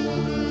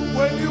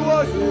 when you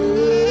are here,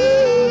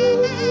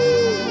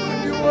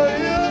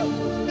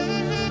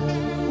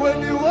 when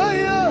you are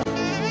here,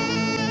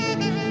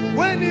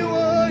 when you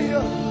are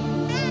here.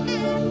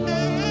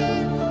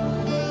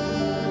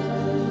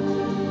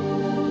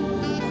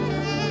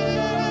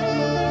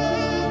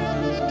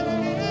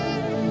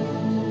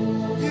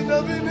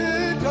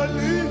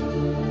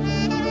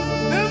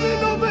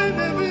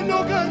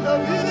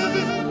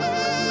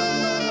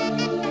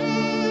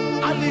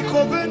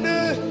 Alikobene,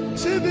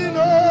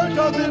 Sibino,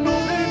 Tabino,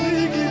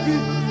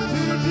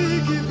 Vidi,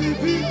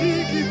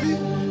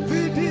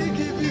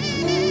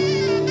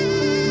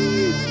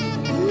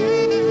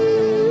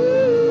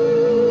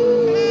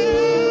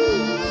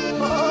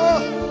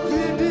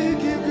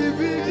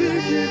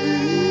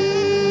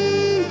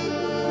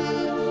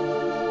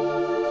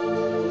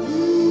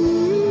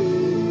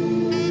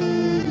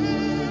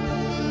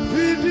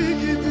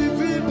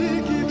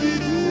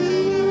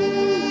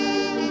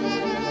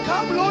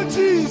 Come, Lord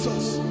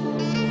Jesus.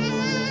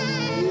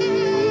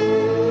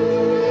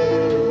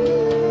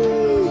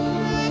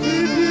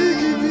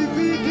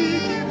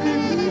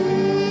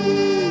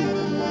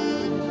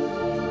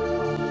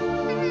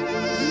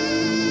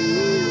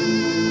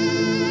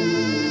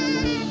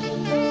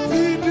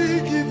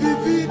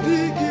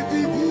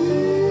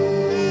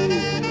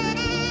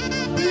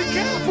 Be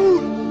careful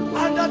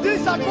under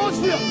this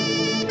atmosphere.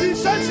 Be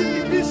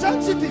sensitive. Be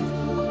sensitive.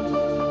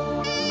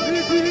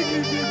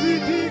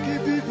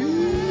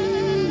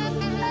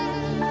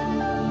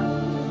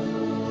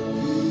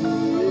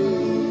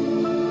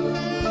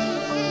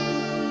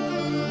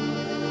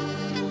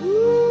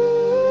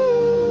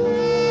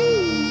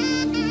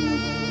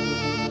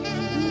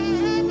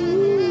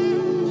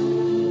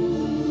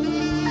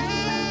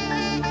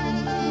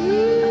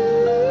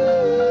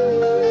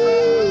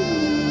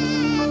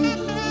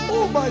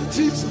 Oh my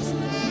Jesus.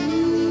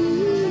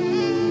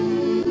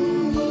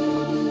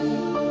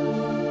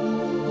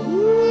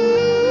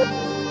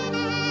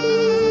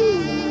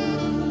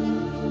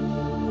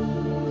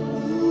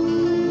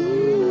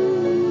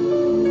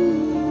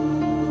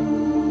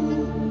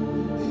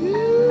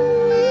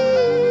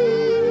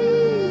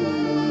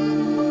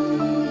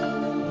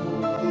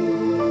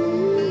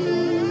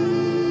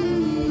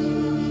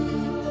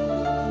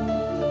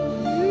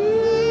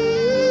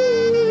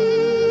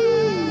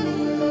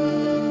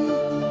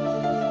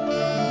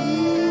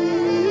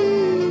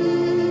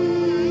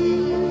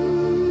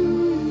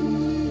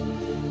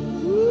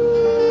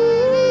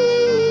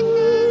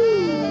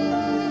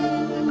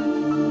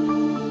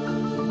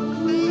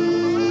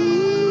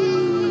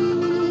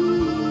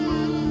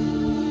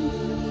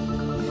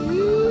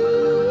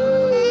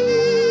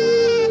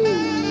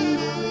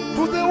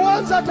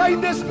 That are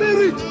in the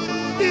spirit,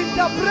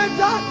 interpret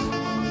that.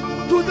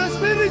 To the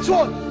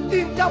spiritual,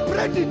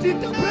 interpret it,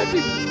 interpret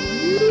it.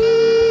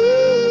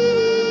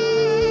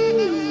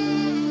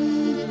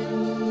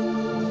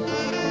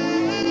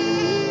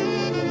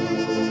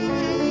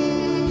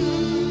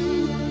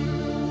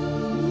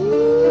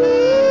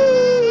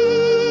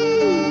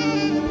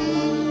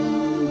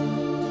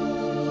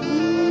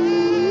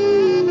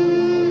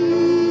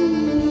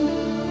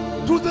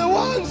 To the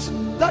ones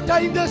that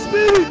are in the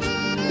spirit,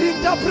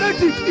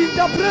 interpret it,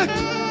 interpret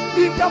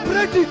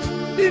it,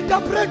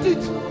 interpret it.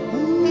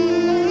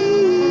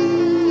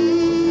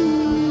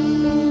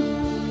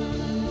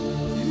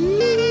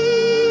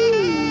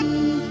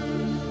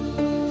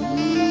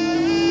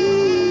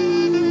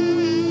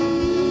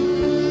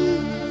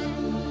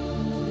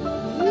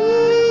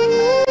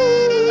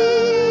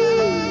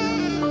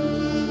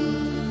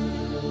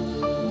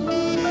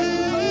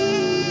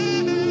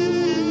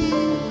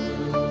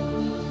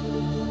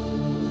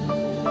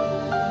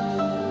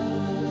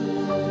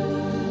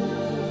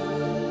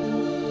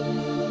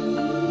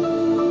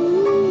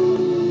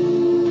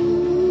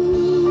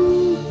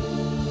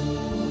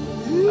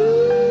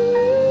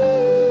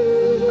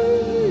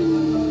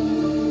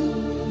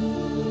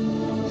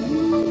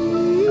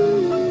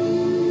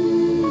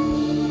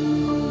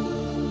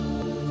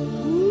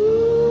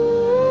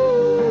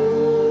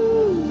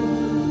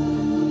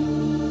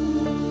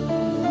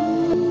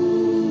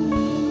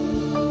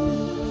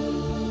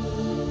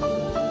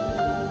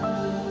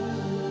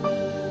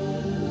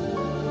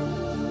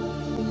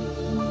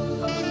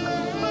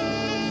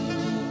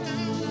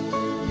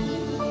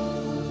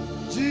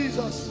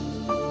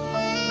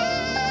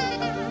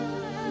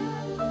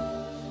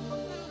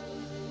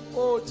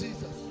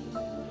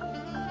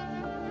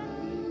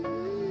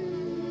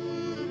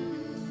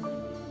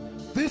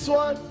 This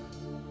one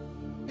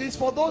is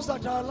for those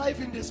that are alive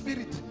in the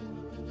spirit.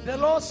 The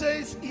Lord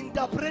says,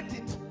 interpret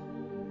it.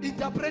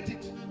 Interpret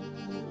it.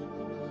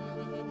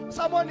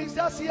 Someone is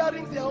just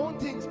hearing their own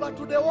things, but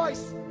to the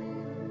wise,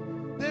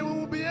 they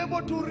will be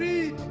able to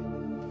read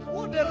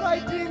what the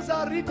writings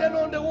are written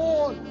on the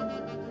wall.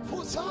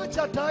 For such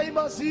a time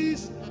as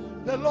this,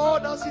 the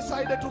Lord has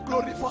decided to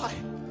glorify.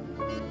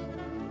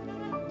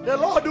 The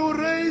Lord will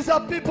raise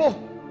up people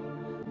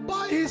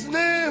by his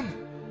name,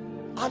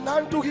 and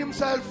unto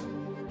himself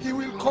he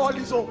will call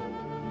his own.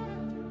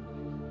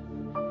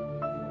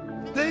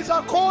 There is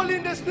a call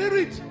in the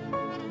spirit,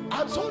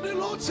 and so the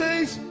Lord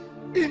says,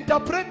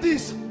 interpret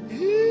this.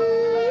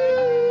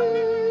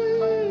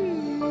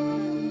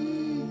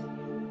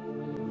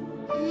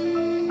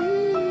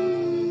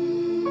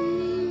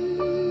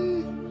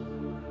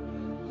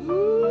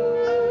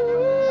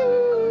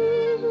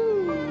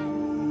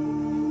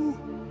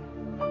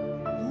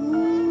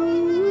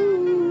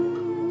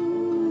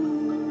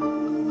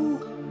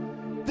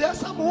 There are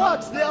some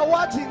words, there are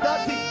words in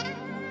that thing.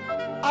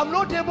 I'm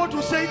not able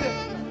to say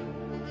them.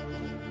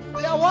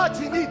 There are words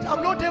in it.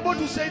 I'm not able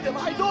to say them.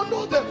 I don't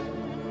know them.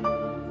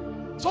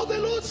 So the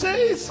Lord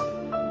says, to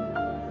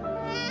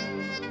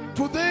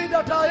they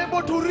that are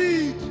able to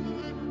read,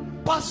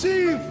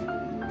 perceive,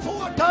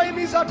 for a time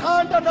is at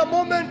hand and a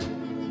moment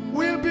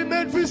will be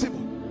made visible.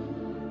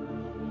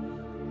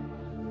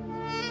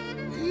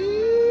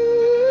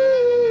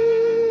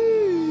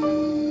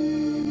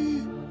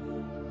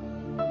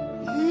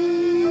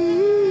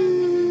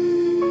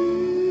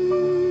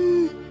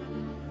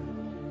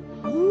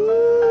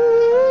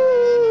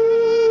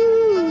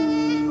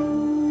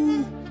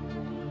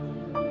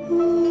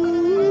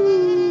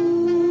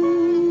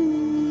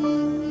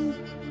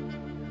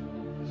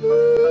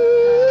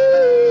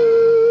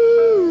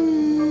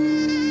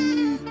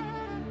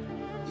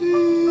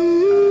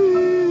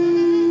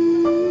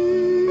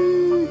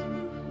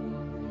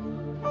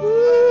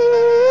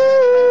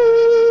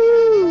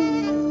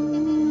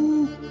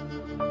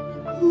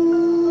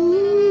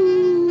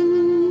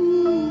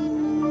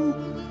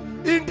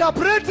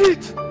 Interpret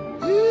it.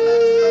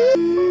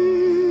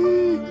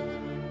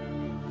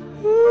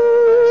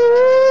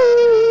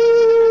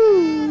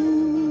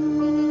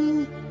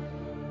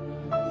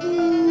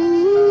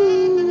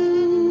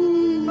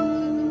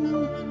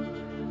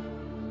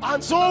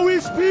 And so we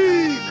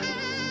speak,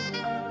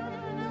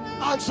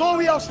 and so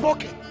we have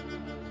spoken.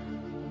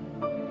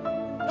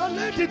 Now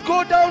let it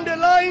go down the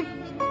line,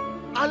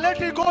 and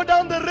let it go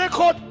down the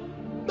record,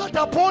 that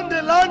upon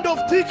the land of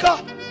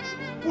Thika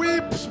we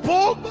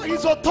spoke by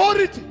his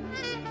authority.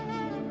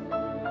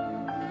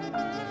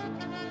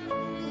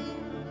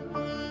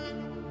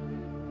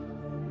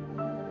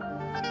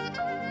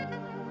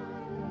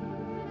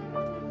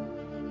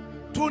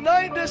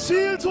 Tonight the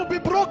seals will be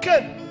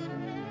broken,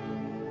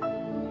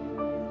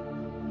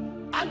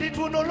 and it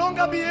will no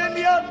longer be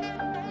alien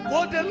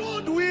what the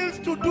Lord wills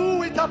to do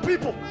with the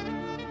people.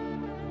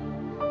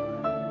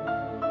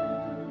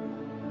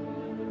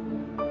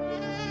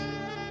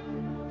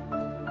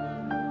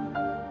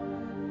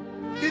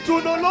 It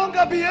will no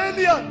longer be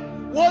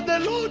alien what the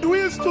Lord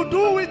wills to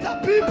do with the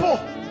people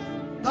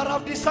that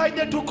have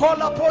decided to call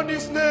upon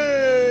his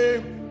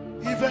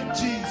name, even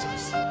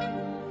Jesus.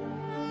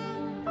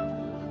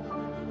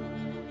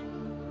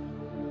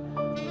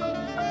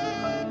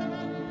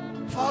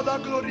 Father,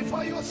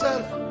 glorify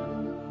yourself.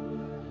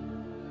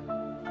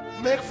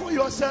 Make for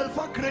yourself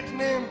a great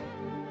name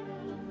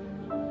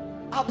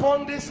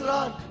upon this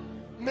land.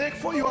 Make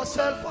for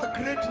yourself a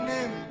great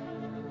name.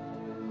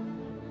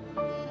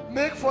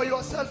 Make for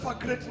yourself a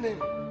great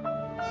name.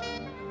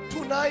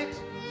 Tonight,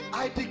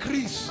 I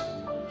decrease,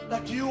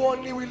 that you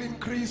only will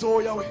increase, oh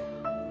Yahweh.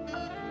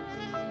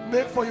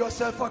 Make for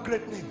yourself a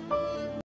great name.